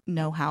 I don't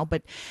know how,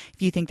 but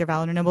if you think they're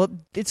valid or noble,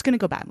 it's going to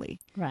go badly.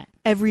 Right.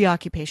 Every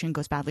occupation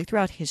goes badly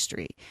throughout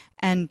history.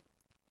 And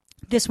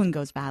this one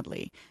goes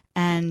badly.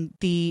 And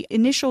the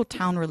initial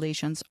town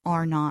relations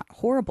are not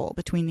horrible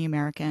between the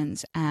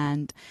Americans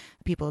and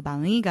people of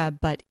Balaniga,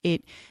 but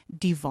it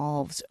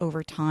devolves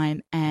over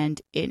time,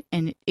 and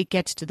it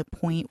gets to the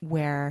point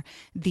where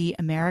the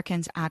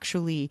Americans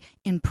actually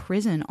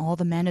imprison all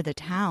the men of the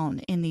town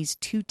in these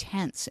two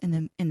tents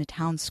in the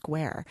town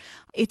square.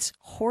 It's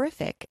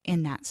horrific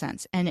in that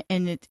sense, and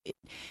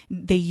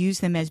they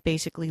use them as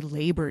basically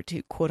labor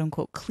to quote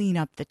unquote clean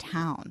up the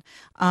town,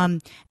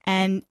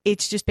 and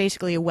it's just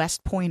basically a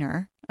West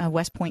Pointer. A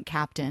West Point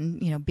captain,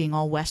 being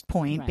all West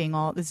Point,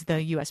 right. This is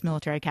the U.S.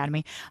 Military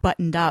Academy,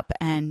 buttoned up,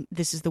 and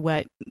this is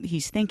what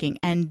he's thinking.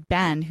 And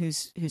Ben,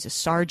 who's a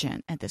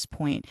sergeant at this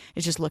point,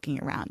 is just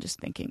looking around, just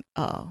thinking,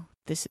 oh,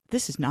 this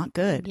is not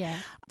good. Yeah.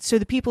 So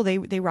the people,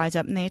 they rise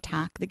up and they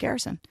attack the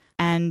garrison,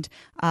 and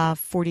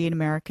 48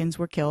 Americans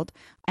were killed.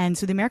 And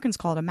so the Americans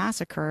call it a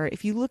massacre.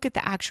 If you look at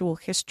the actual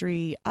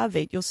history of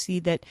it, you'll see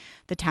that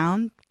the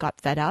town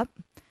got fed up.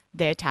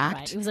 They attacked.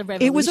 Right. It was a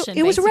revolution.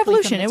 It was a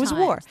revolution. It was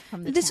war.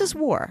 This is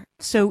war.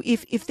 So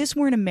if this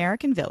were an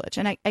American village,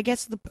 and I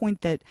guess the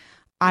point that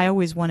I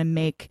always want to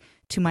make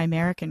to my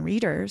American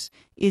readers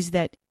is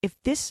that if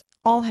this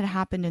all had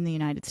happened in the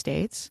United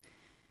States,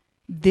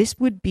 this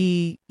would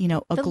be, a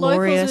The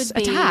glorious locals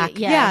would be,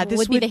 attack. this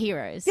would be the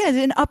heroes. Yeah,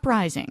 an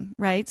uprising,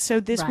 right? So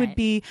this Right. would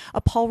be a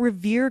Paul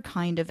Revere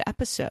kind of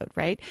episode,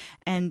 right?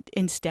 And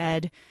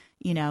instead,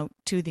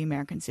 to the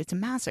Americans, it's a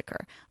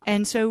massacre.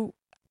 And so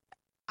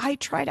I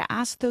try to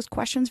ask those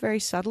questions very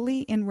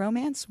subtly in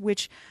romance,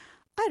 which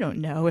I don't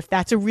know if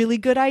that's a really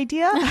good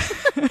idea.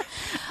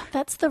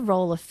 That's the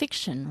role of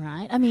fiction,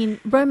 right? I mean,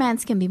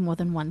 romance can be more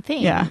than one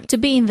thing. Yeah. To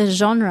be in the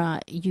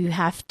genre, you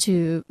have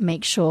to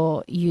make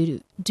sure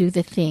you do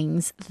the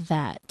things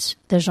that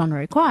the genre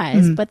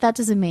requires, but that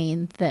doesn't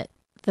mean that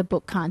the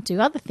book can't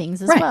do other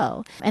things as Right.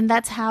 well. And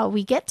that's how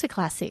we get to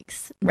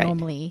classics Right.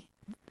 normally.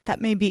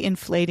 That may be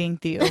inflating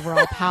the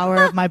overall power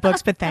of my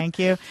books, but thank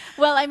you.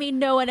 Well, I mean,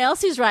 no one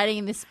else is writing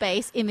in this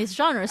space, in this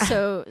genre.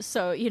 So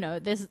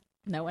there's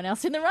no one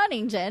else in the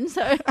running, Jen.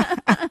 So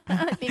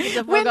I think it's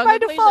a Win foregone by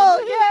conclusion.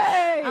 default.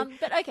 Yay!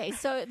 But okay,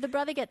 so the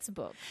brother gets a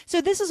book.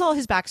 So this is all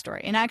his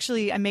backstory. And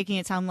actually, I'm making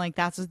it sound like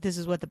this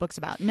is what the book's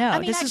about. No, I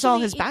mean, this is all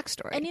actually, his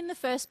backstory. And in the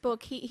first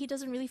book, he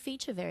doesn't really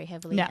feature very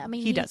heavily. No, I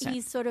mean, he doesn't.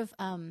 He's sort of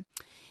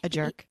A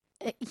jerk.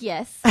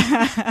 yes,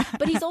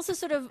 but he's also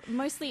sort of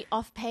mostly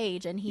off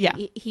page, and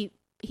he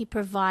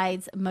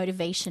provides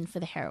motivation for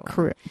the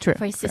heroine, True.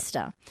 for his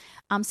sister.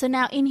 So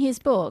now in his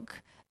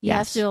book, you have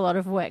Yes. to do a lot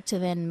of work to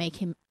then make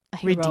him a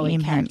heroic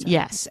Redeem him. character.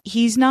 Yes.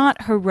 He's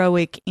not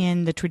heroic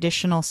in the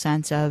traditional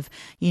sense of,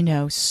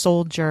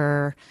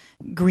 soldier,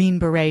 Green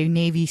Beret,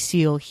 Navy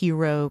SEAL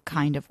hero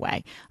kind of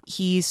way.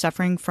 He's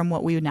suffering from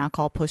what we would now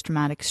call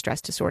post-traumatic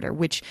stress disorder,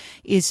 which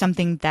is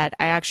something that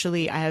I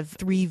have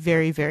 3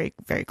 very, very,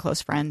 very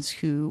close friends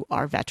who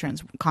are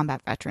veterans,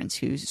 combat veterans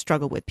who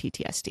struggle with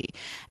PTSD.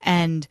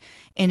 And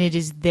it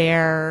is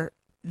their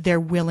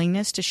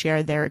willingness to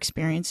share their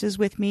experiences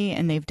with me,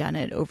 and they've done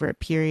it over a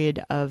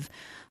period of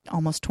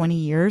almost 20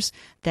 years,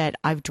 that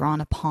I've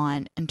drawn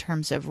upon in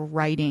terms of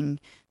writing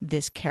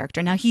this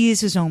character. Now, he is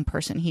his own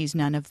person. He's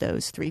none of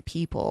those 3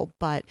 people,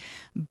 but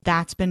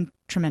that's been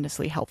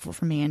tremendously helpful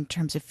for me in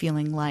terms of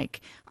feeling like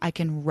I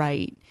can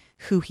write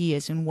who he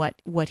is and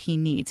what he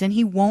needs. And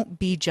he won't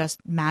be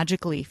just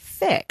magically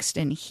fixed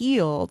and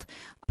healed,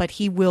 but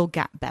he will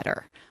get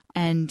better.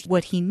 And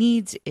what he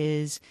needs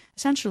is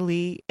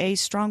essentially a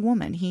strong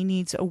woman. He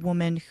needs a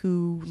woman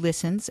who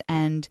listens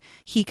and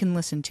he can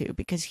listen to,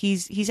 because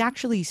he's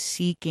actually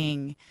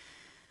seeking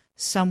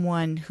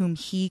someone whom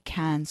he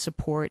can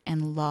support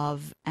and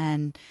love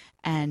and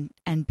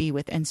be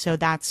with. And so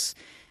that's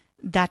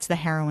the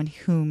heroine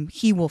whom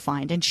he will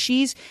find. And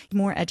she's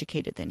more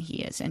educated than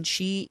he is. And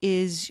she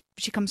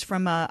comes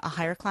from a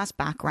higher class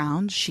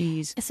background.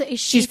 She's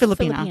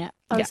Filipina.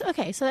 Oh, Yeah.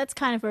 okay. So that's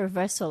kind of a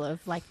reversal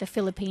of like the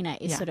Filipina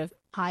is Yeah. sort of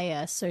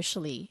higher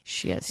socially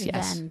She is,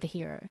 yes. than the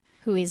hero,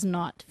 who is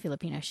not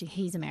Filipino.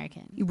 He's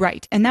American.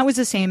 Right. And that was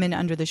the same in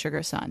Under the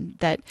Sugar Sun.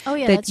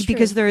 That's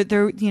because true.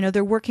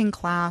 they're working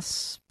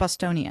class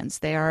Bostonians.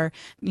 They are,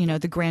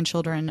 the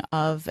grandchildren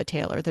of a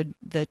tailor,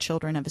 the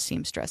children of a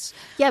seamstress.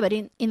 Yeah, but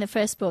in the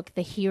first book,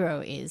 the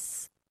hero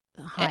is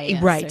higher.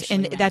 Right. socially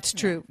And ranked. that's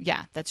true.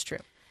 Yeah, that's true.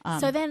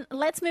 So then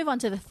let's move on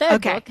to the third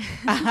Okay. book,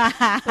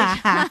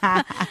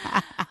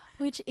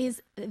 which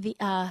is the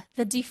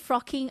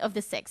defrocking of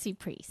the sexy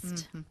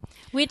priest.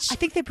 Which I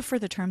think they prefer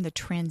the term the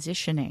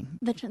transitioning.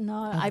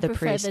 I the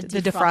prefer priest. the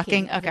The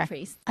defrocking defrocking, of the okay.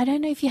 priest. I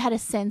don't know if you had a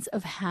sense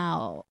of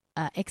how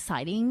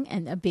exciting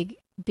and a big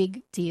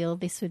deal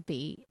this would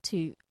be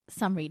to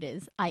some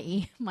readers,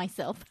 i.e.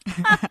 myself.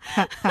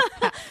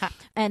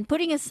 And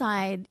putting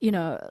aside,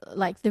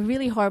 like the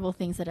really horrible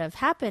things that have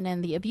happened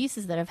and the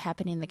abuses that have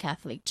happened in the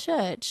Catholic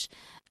Church,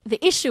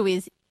 the issue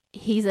is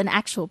he's an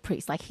actual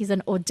priest, like he's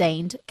an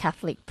ordained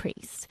Catholic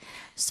priest.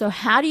 So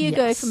how do you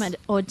go Yes. from an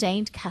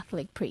ordained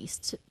Catholic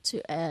priest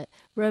to a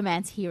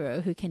romance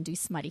hero who can do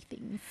smutty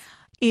things?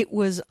 It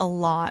was a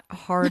lot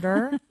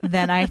harder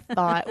than I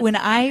thought. When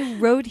I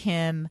wrote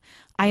him,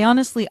 I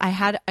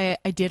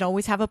did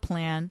always have a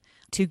plan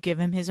to give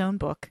him his own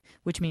book,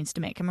 which means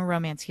to make him a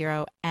romance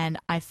hero. And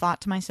I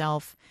thought to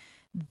myself,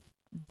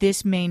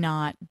 this may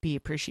not be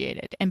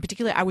appreciated. And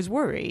particularly, I was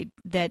worried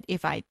that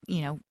if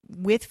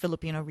with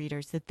Filipino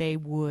readers, that they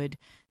would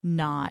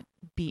not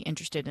be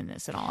interested in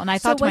this at all. And I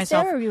thought to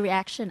myself, was there a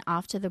reaction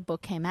after the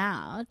book came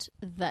out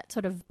that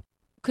sort of,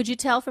 could you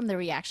tell from the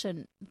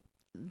reaction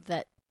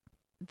that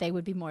they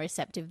would be more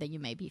receptive than you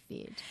maybe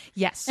feared?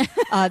 yes,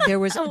 there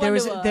were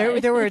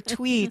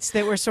tweets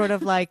that were sort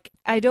of like,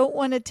 I don't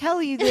want to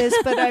tell you this,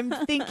 but I'm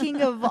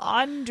thinking of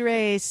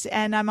Andres,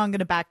 and I'm going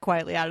to back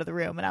quietly out of the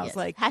room. And I was Yes.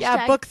 like, Hashtag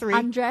yeah, book 3.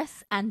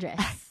 Andress.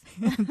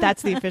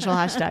 That's the official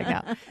hashtag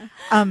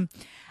now.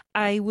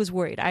 I was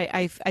worried.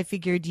 I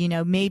figured,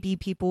 maybe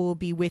people will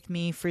be with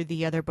me for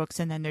the other books,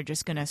 and then they're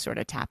just going to sort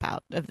of tap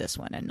out of this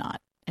one and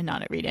and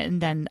not read it.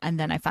 And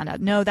then I found out,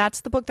 no,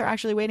 that's the book they're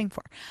actually waiting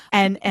for.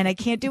 And I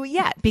can't do it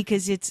yet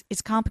because it's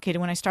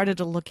complicated. When I started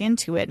to look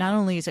into it, not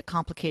only is it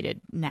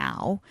complicated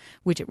now,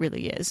 which it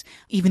really is,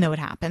 even though it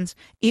happens,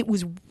 it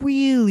was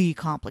really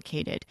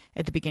complicated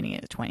at the beginning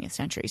of the 20th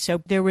century.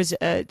 So there was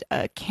a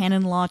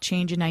canon law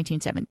change in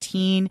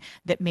 1917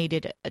 that made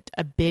it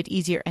a bit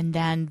easier. And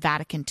then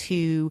Vatican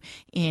II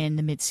in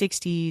the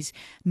mid-60s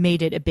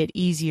made it a bit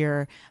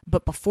easier.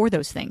 But before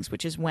those things,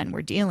 which is when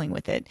we're dealing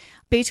with it,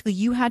 basically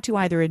you had to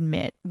either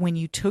admit when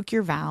you took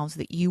your vows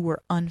that you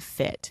were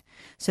unfit.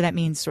 So that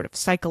means sort of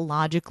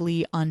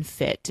psychologically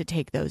unfit to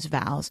take those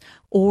vows,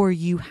 or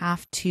you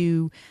have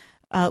to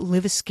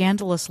live a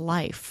scandalous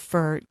life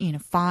for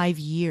 5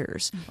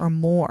 years or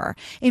more,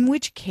 in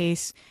which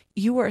case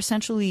you are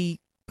essentially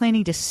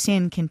planning to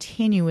sin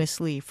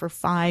continuously for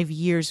 5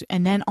 years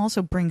and then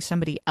also bring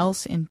somebody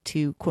else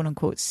into quote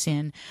unquote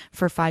sin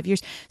for 5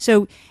 years.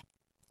 So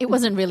it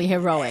wasn't really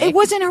heroic. It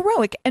wasn't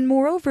heroic. And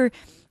moreover,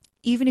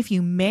 even if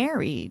you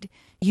married,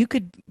 you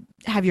could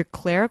have your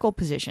clerical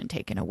position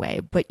taken away,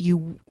 but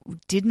you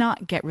did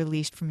not get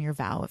released from your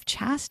vow of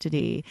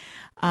chastity,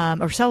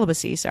 or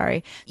celibacy,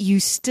 sorry. You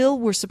still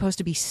were supposed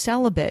to be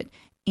celibate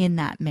in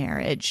that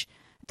marriage.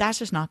 That's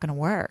just not going to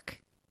work.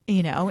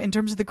 In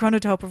terms of the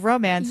chronotype of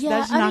romance,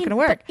 that's not going to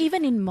work. But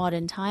even in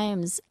modern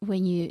times,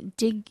 when you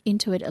dig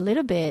into it a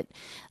little bit,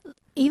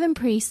 even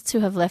priests who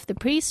have left the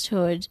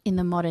priesthood in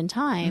the modern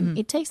time,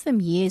 it takes them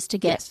years to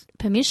get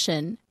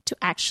permission to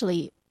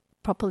actually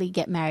properly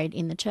get married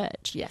in the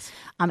church. Yes.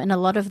 And a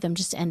lot of them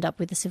just end up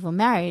with a civil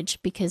marriage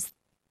because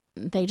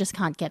they just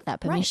can't get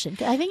that permission.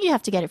 Right. I think you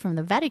have to get it from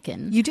the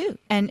Vatican. You do.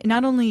 And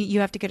not only you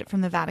have to get it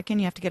from the Vatican,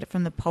 you have to get it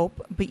from the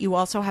Pope, but you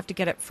also have to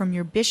get it from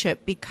your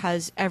bishop,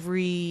 because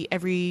every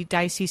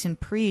diocesan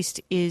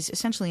priest is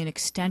essentially an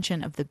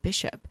extension of the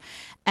bishop.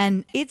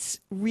 And it's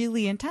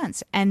really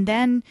intense. And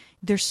then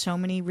there's so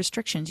many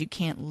restrictions. You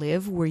can't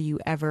live where you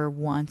ever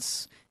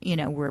once,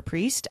 were a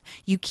priest.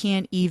 You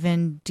can't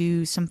even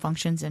do some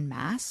functions in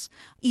Mass,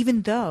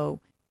 even though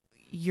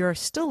you're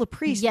still a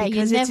priest,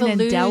 because it's an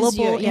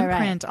indelible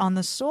imprint on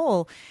the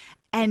soul.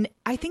 And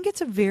I think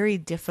it's a very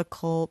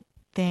difficult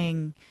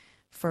thing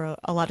for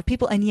a lot of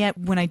people. And yet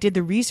when I did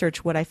the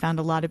research, what I found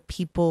a lot of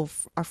people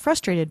are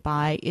frustrated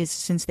by is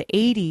since the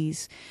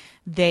 80s,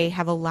 they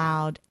have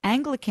allowed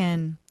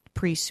Anglican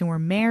priests who were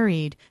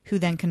married, who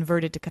then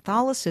converted to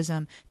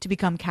Catholicism, to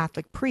become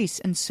Catholic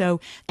priests. And so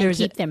they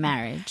keep their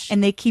marriage.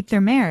 And they keep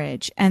their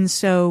marriage. And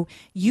so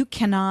you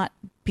cannot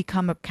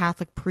become a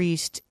Catholic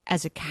priest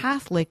as a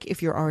Catholic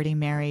if you're already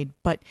married,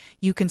 but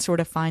you can sort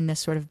of find this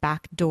sort of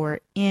back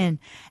door in.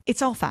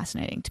 It's all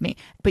fascinating to me.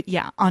 But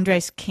yeah,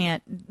 Andres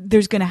can't,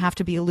 there's going to have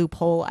to be a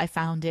loophole. I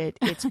found it.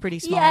 It's pretty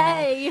small.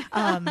 Yay!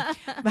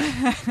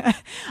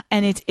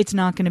 And it's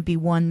not going to be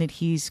one that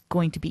he's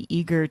going to be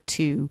eager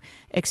to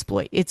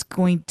exploit. It's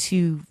going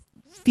to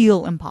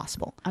feel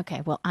impossible.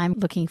 Okay, well, I'm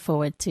looking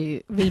forward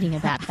to reading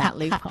about that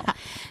loophole.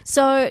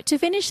 So to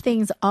finish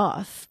things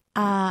off,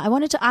 I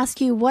wanted to ask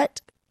you, what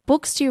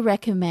books do you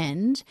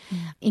recommend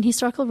in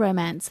historical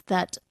romance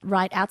that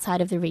write outside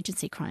of the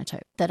Regency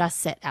chronotype, that are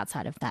set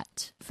outside of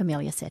that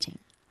familiar setting?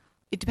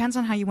 It depends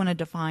on how you want to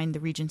define the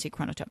Regency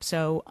chronotype.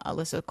 So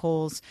Alyssa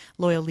Cole's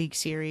Loyal League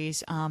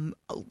series,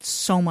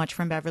 so much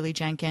from Beverly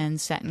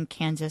Jenkins, set in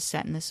Kansas,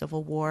 set in the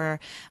Civil War,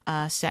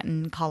 set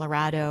in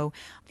Colorado,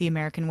 the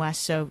American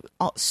West.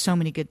 So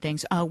many good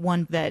things.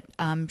 One that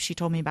she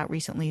told me about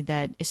recently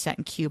that is set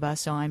in Cuba.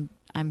 So I'm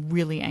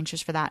really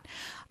anxious for that.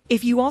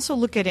 If you also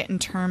look at it in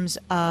terms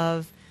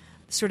of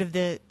sort of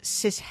the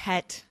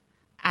cishet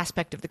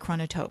aspect of the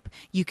chronotype,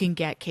 you can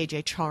get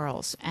KJ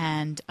Charles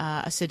and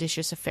A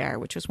Seditious Affair,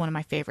 which was one of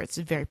my favorites.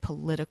 It's a very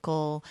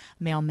political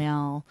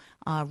male-male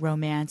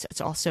romance. It's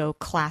also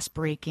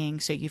class-breaking.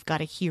 So you've got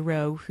a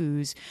hero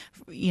who's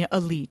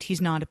elite.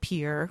 He's not a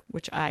peer,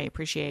 which I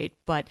appreciate,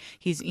 but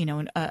he's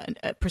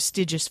a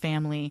prestigious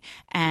family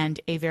and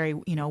a very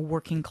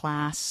working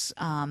class,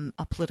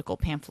 a political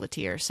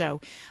pamphleteer. So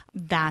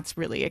that's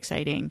really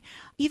exciting.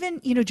 Even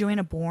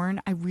Joanna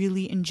Bourne, I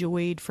really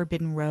enjoyed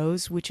Forbidden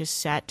Rose, which is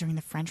set during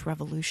the French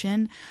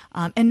Revolution,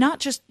 and not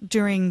just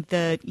during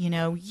the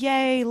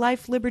yay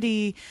life,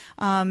 liberty,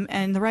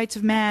 and the rights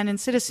of man and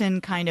citizen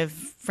kind of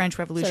French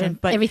Revolution,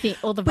 but everything,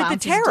 all the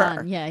violence the terror. is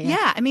done.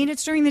 Yeah. I mean,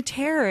 it's during the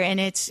terror, and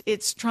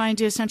it's trying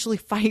to essentially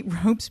fight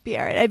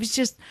Robespierre. It was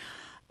just,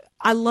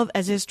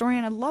 as a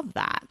historian, I love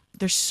that.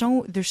 There's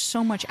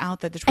so much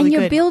out there that's really good.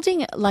 And you're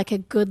building like a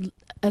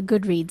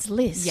Goodreads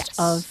list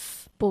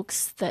of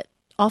books that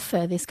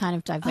offer this kind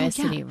of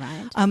diversity,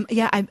 right?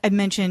 I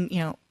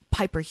mentioned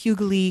Piper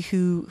Hughley,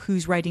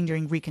 who's writing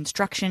during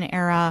Reconstruction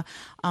era,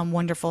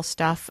 wonderful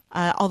stuff,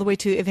 all the way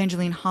to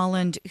Evangeline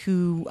Holland,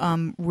 who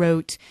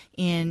wrote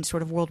in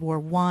sort of World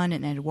War I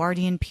and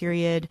Edwardian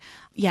period.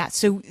 Yeah,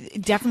 so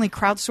definitely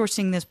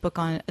crowdsourcing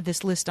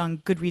this list on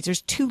Goodreads.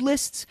 There's two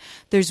lists.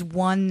 There's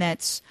one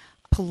that's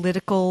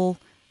political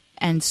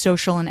and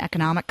social and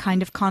economic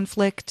kind of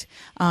conflict.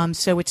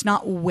 So it's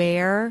not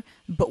where,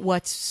 but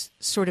what's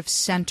sort of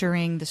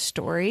centering the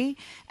story.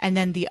 And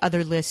then the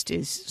other list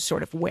is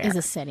sort of where. Is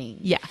a setting.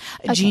 Yeah.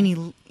 Okay.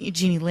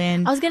 Jeannie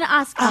Lin. I was going to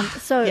ask,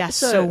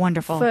 so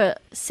wonderful. For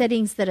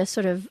settings that are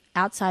sort of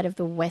outside of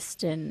the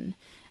Western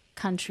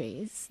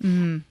countries,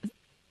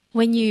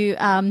 when you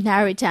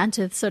narrow it down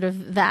to sort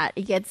of that,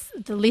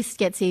 the list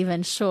gets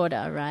even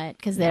shorter, right?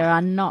 Because there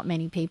are not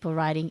many people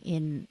writing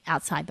in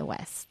outside the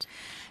West.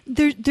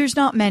 There's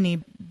not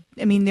many.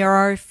 I mean, there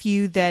are a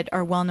few that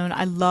are well known.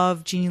 I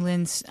love Jeannie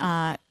Lin's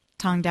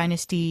Tang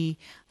Dynasty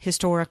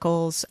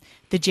historicals.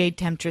 The Jade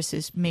Temptress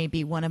is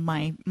maybe one of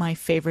my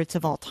favorites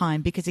of all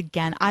time because,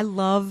 again, I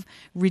love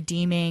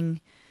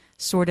redeeming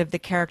sort of the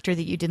character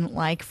that you didn't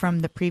like from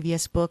the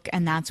previous book,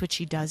 and that's what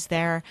she does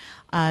there.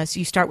 So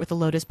you start with the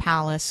Lotus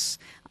Palace,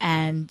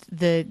 and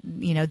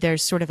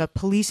there's sort of a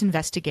police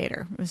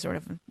investigator, sort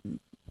of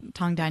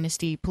Tang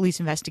Dynasty police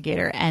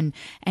investigator, and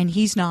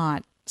he's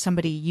not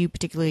somebody you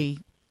particularly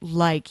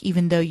like,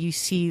 even though you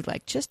see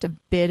like just a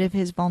bit of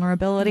his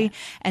vulnerability. Yeah.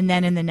 And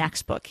then in the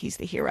next book, he's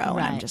the hero, right. And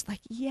I'm just like,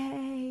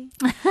 yay.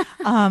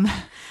 And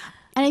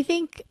I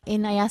think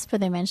in Ayaspa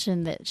they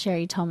mentioned that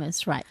Sherry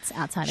Thomas writes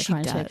outside of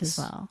Chronotope as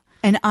well.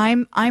 And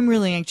I'm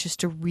really anxious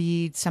to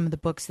read some of the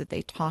books that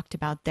they talked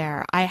about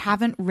there. I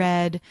haven't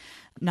read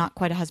Not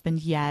Quite a Husband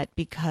yet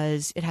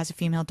because it has a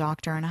female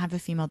doctor, and I have a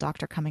female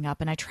doctor coming up,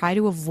 and I try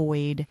to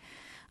avoid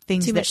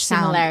things that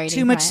sound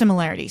too much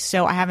similarity.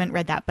 So I haven't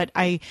read that, but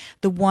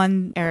the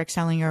one Eric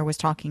Sellinger was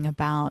talking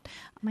about,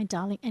 My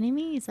Darling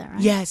Enemy, is that right?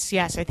 Yes,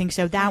 I think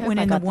so. That one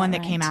and the one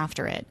that came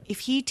after it.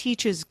 If he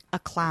teaches a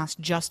class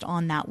just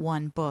on that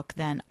one book,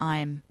 then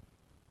I'm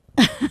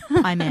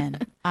in.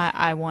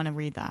 I want to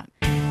read that.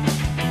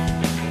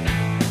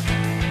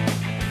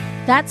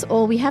 That's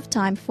all we have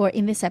time for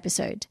in this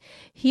episode.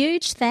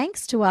 Huge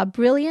thanks to our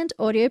brilliant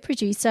audio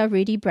producer,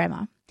 Rudy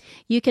Bremer.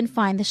 You can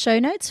find the show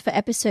notes for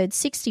episode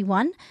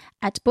 61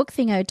 at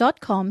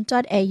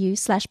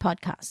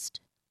bookthingo.com.au/podcast.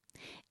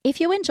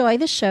 If you enjoy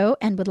the show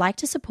and would like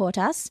to support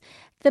us,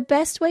 the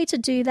best way to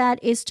do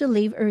that is to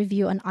leave a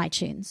review on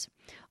iTunes,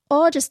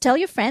 or just tell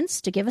your friends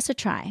to give us a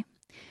try.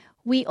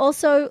 We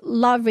also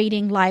love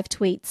reading live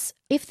tweets.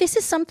 If this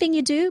is something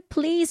you do,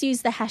 please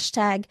use the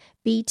hashtag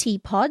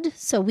BTPod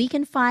so we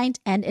can find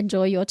and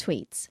enjoy your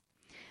tweets.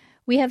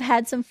 We have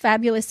had some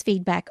fabulous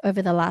feedback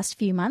over the last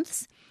few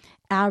months.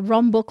 Our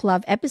Rom Book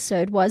Love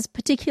episode was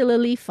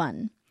particularly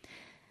fun.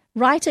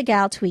 Writer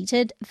Gal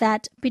tweeted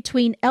that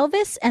between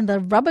Elvis and the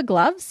rubber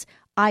gloves,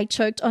 I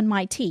choked on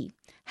my tea.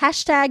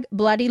 Hashtag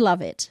bloody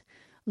love it.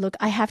 Look,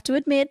 I have to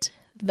admit,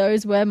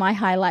 those were my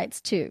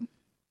highlights too.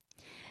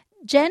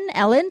 Jen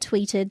Ellen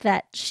tweeted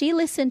that she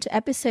listened to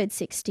episode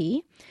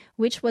 60,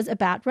 which was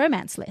about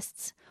romance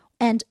lists,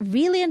 and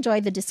really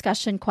enjoyed the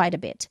discussion quite a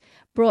bit.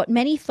 Brought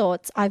many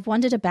thoughts I've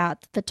wondered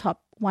about the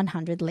top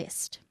 100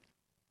 list.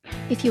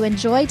 If you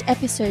enjoyed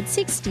episode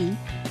 60,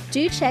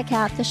 do check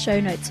out the show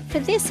notes for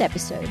this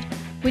episode.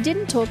 We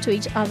didn't talk to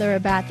each other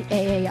about the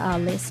AAR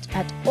list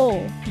at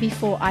all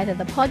before either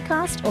the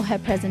podcast or her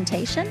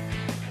presentation,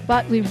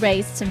 but we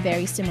raised some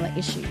very similar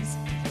issues.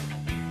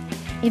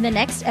 In the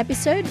next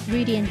episode,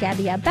 Rudy and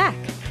Gabby are back.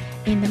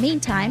 In the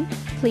meantime,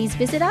 please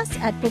visit us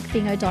at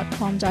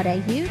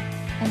bookthingo.com.au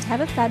and have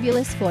a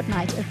fabulous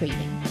fortnight of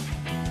reading.